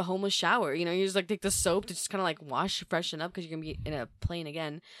like take a homeless shower. You just like take the soap to just kind of like wash, freshen up because you're gonna be in a plane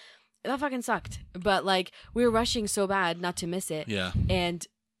again. That fucking sucked. But like we were rushing so bad not to miss it. Yeah. And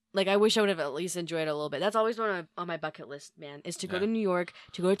like, I wish I would have at least enjoyed it a little bit. That's always on my bucket list, man, is to go to New York,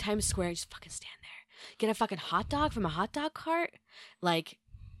 to go to Times Square, and just fucking stand there. Get a fucking hot dog from a hot dog cart. Like...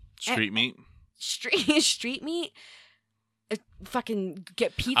 Street meat? Street meat. fucking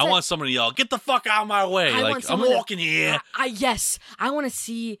get pizza. I want someone to yell, "Get the fuck out of my way!" I Like want I'm someone walking here. Yes, I want to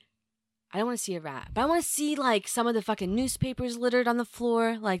see. I don't want to see a rat, but I want to see like some of the fucking newspapers littered on the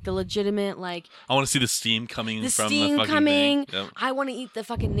floor, like the legitimate like I want to see the steam coming the from steam the fucking coming. thing. Yep. I want to eat the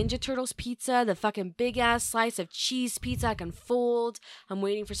fucking Ninja Turtles pizza, the fucking big ass slice of cheese pizza I can fold. I'm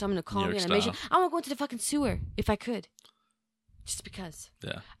waiting for someone to call New me York on a mission. style. I want to go into the fucking sewer if I could, just because.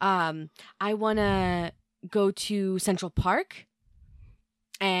 Yeah. I want to go to Central Park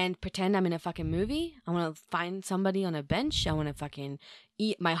and pretend I'm in a fucking movie. I want to find somebody on a bench. I want to fucking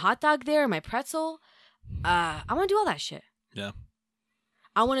eat my hot dog there, my pretzel. I want to do all that shit. Yeah.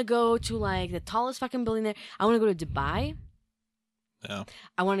 I want to go to like the tallest fucking building there. I want to go to Dubai. Yeah.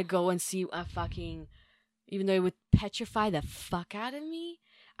 I want to go and see a fucking, even though it would petrify the fuck out of me,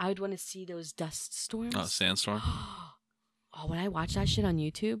 I would want to see those dust storms. Oh, sandstorm. Oh, when I watch that shit on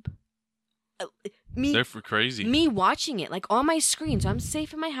YouTube, me They're for crazy. me watching it like on my screen, so I'm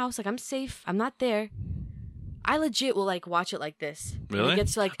safe in my house. Like I'm safe. I'm not there. I legit will like watch it like this. And Really? It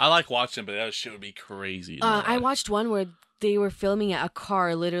gets to, like I like watching, but that shit would be crazy. I watched one where they were filming a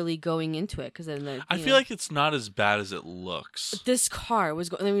car literally going into it because then I feel like it's not as bad as it looks. this car was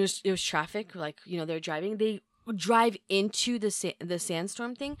going. I mean, it was traffic. Like they're driving. They drive into the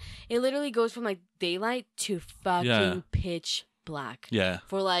sandstorm thing. It literally goes from like daylight to fucking pitch black. Yeah.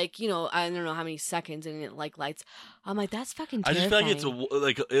 For like I don't know how many seconds, and it like lights. I'm like, that's fucking I terrifying. just feel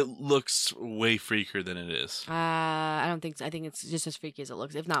like it looks way freakier than it is. I don't think so. I think it's just as freaky as it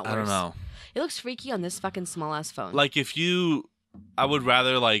looks, if not worse. I don't know. It looks freaky on this fucking small ass phone. Like I would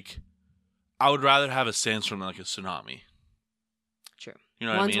rather have a sandstorm than like a tsunami. True. You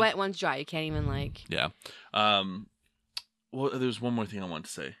know what one's I mean? wet, one's dry. You can't even like. Yeah. Well, there's one more thing I want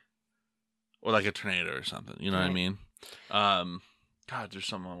to say, or like a tornado or something. You know what I Right. mean? God, there's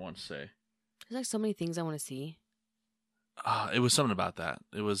something I want to say. There's like so many things I want to see. It was something about that.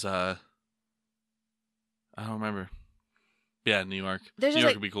 It was I don't remember. Yeah, New York. There's New just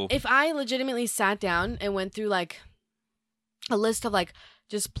York like would be cool. if I legitimately sat down and went through like a list of like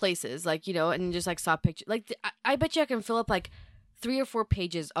just places, like and just like saw pictures. Like I bet you I can fill up like 3 or 4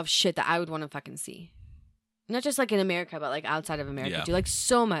 pages of shit that I would want to fucking see. Not just like in America, but like outside of America Yeah. too. Like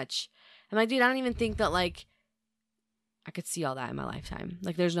so much. I'm like, dude, I don't even think that like I could see all that in my lifetime.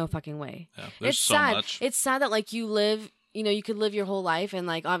 Like there's no fucking way. Yeah, there's It's so sad. much. It's sad that like you live, you could live your whole life and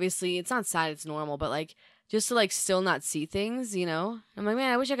like obviously it's not sad, it's normal, but like just to like still not see things, I'm like,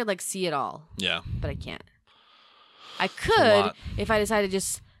 man, I wish I could like see it all, Yeah. but I can't. I a could lot. if I decided to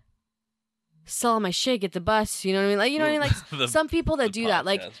just sell all my shit, get the bus, you know what I mean? Like, you know what I mean? Like The- some people that the do that.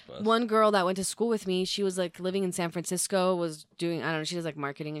 Like podcast bus. one girl that went to school with me, she was like living in San Francisco, was doing, I don't know, she does like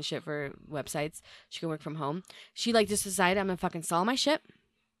marketing and shit for websites. She can work from home. She like just decided I'm gonna fucking sell my shit.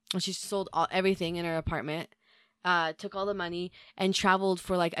 And she sold everything in her apartment, took all the money and traveled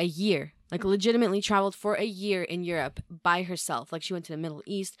for like a year. Like legitimately traveled for a year in Europe by herself. Like she went to the Middle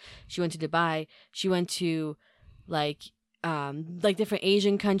East, she went to Dubai, she went to like different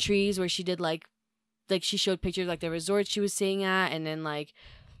Asian countries where she did like she showed pictures like the resorts she was staying at, and then like,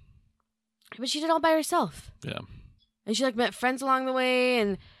 but she did it all by herself. Yeah. And she like met friends along the way,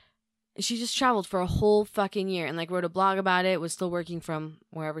 and she just traveled for a whole fucking year and like wrote a blog about it, was still working from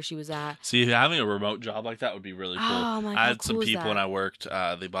wherever she was at. See, having a remote job like that would be really cool. Oh my God, I how had some cool is people that? when I worked,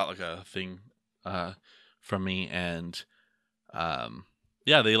 they bought like a thing from me, and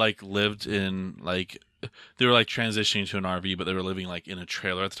yeah, they like lived in like, they were like transitioning to an RV, but they were living like in a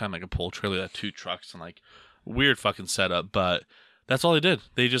trailer at the time, like a pole trailer that had 2 trucks and like weird fucking setup. But that's all they did.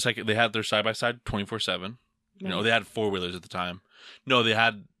 They just like, they had their side by side 24/7. You know, Right. they had 4-wheelers at the time. No, they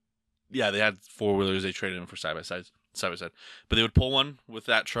had 4-wheelers. They traded them for side by side. But they would pull one with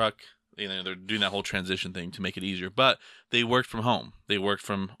that truck. They're doing that whole transition thing to make it easier. But they worked from home. They worked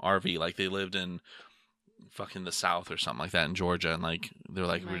from RV. Like they lived in fucking the South or something like that in Georgia, and like they're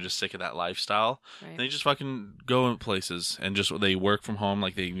like, we're Right. just sick of that lifestyle. Right. And they just fucking go in places and just they work from home.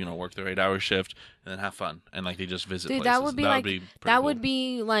 Like they work their 8-hour shift and then have fun, and like they just visit. Dude, places. that would be like pretty that would cool.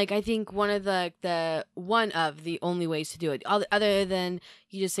 be like, I think one of the only ways to do it. Other than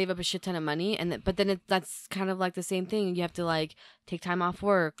you just save up a shit ton of money, but then that's kind of like the same thing. You have to like take time off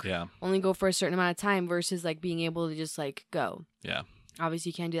work, Yeah. only go for a certain amount of time versus like being able to just like go. Yeah. Obviously,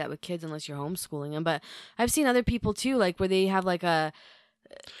 you can't do that with kids unless you're homeschooling them. But I've seen other people too, like where they have like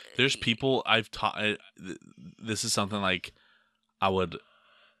There's people I've taught. This is something like I would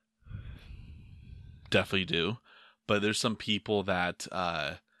definitely do, but there's some people that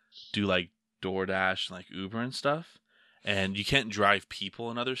do like DoorDash and like Uber and stuff, and you can't drive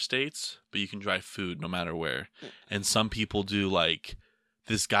people in other states, but you can drive food no matter where. And some people do like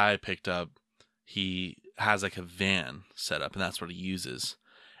this guy I picked up. He has like a van set up, and that's what he uses.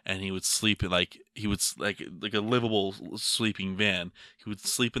 And he would sleep in like a livable sleeping van. He would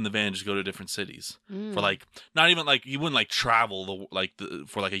sleep in the van, and just go to different cities for like not even like he wouldn't like travel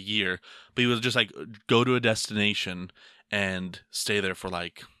for like a year, but he would just like go to a destination and stay there for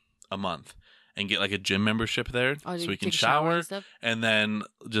like a month and get like a gym membership there, so he can shower and then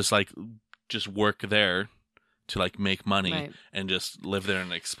just work there to like make money and just live there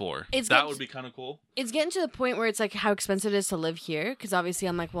and explore. That would be kind of cool. It's getting to the point where it's like how expensive it is to live here, because obviously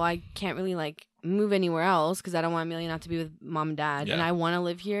I'm like, well, I can't really like move anywhere else because I don't want Amelia not to be with mom and dad, and I want to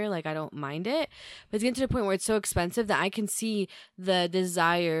live here. Like I don't mind it, but it's getting to the point where it's so expensive that I can see the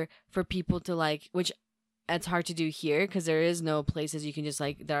desire for people to like, which it's hard to do here because there is no places you can just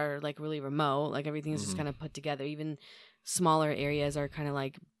like that are like really remote. Like everything's just kind of put together. Even smaller areas are kind of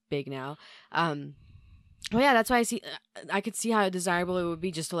like big now. Well, yeah, that's why I could see how desirable it would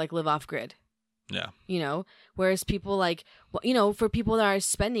be just to like live off grid. Yeah. You know, whereas people like, well, you know, for people that are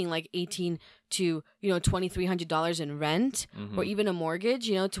spending like $1,800 to $2,300 in rent or even a mortgage,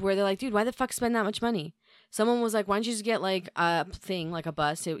 you know, to where they're like, dude, why the fuck spend that much money? Someone was like, why don't you just get like a thing, like a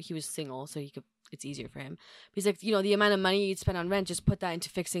bus? He was single, so it's easier for him. But he's like, you know, the amount of money you'd spend on rent, just put that into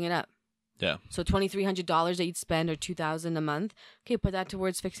fixing it up. Yeah. So $2,300 that you'd spend or $2,000 a month, okay, put that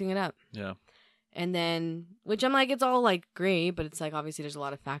towards fixing it up. Yeah. And then, which I'm like, it's all like great, but it's like obviously there's a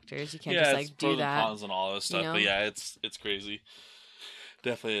lot of factors. You can't just like do that. And cons and all this stuff, you know? But yeah, it's crazy.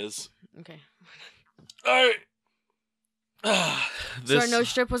 Definitely is. Okay. All right. So our no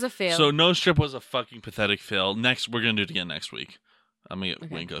strip was a fail. So no strip was a fucking pathetic fail. We're gonna do it again next week. I'm gonna get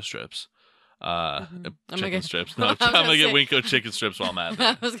Winko strips. Chicken strips. No, I'm gonna get Winko chicken strips while I'm at it.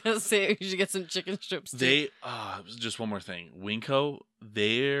 I was gonna say you should get some chicken strips too. Just one more thing. Winko,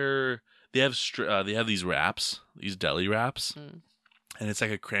 they have these wraps, these deli wraps, and it's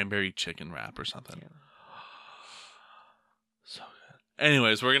like a cranberry chicken wrap or something. Yeah. So good.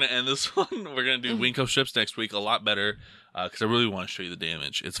 Anyways, we're gonna end this one. We're gonna do Winko strips next week, a lot better, because I really want to show you the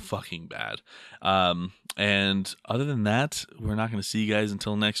damage. It's fucking bad. And other than that, we're not gonna see you guys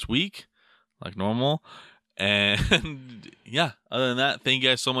until next week, like normal. And yeah, other than that, thank you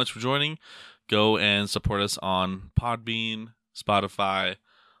guys so much for joining. Go and support us on Podbean, Spotify,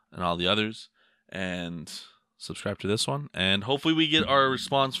 and all the others, and subscribe to this one, and hopefully we get our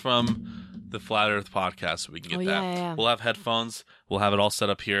response from the Flat Earth podcast so we can get that. Yeah. We'll have headphones, we'll have it all set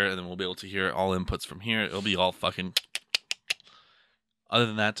up here, and then we'll be able to hear all inputs from here. It'll be all fucking... Other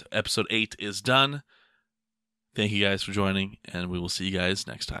than that, episode 8 is done. Thank you guys for joining, and we will see you guys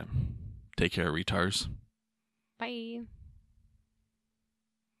next time. Take care, retards. Bye. You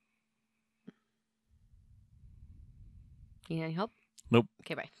need any help? Nope.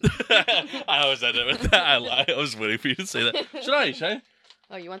 Okay, bye. I always end it with that. I was waiting for you to say that. Should I?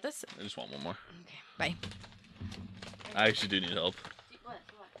 Oh, you want this? I just want one more. Okay, bye. I actually do need help.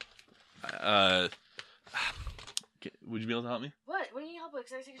 What? Would you be able to help me? What? What do you need help with?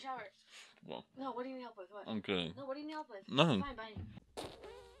 Because I take a shower. Well. No, what do you need help with? What? I'm good. No, what do you need help with? Nothing. Fine, bye.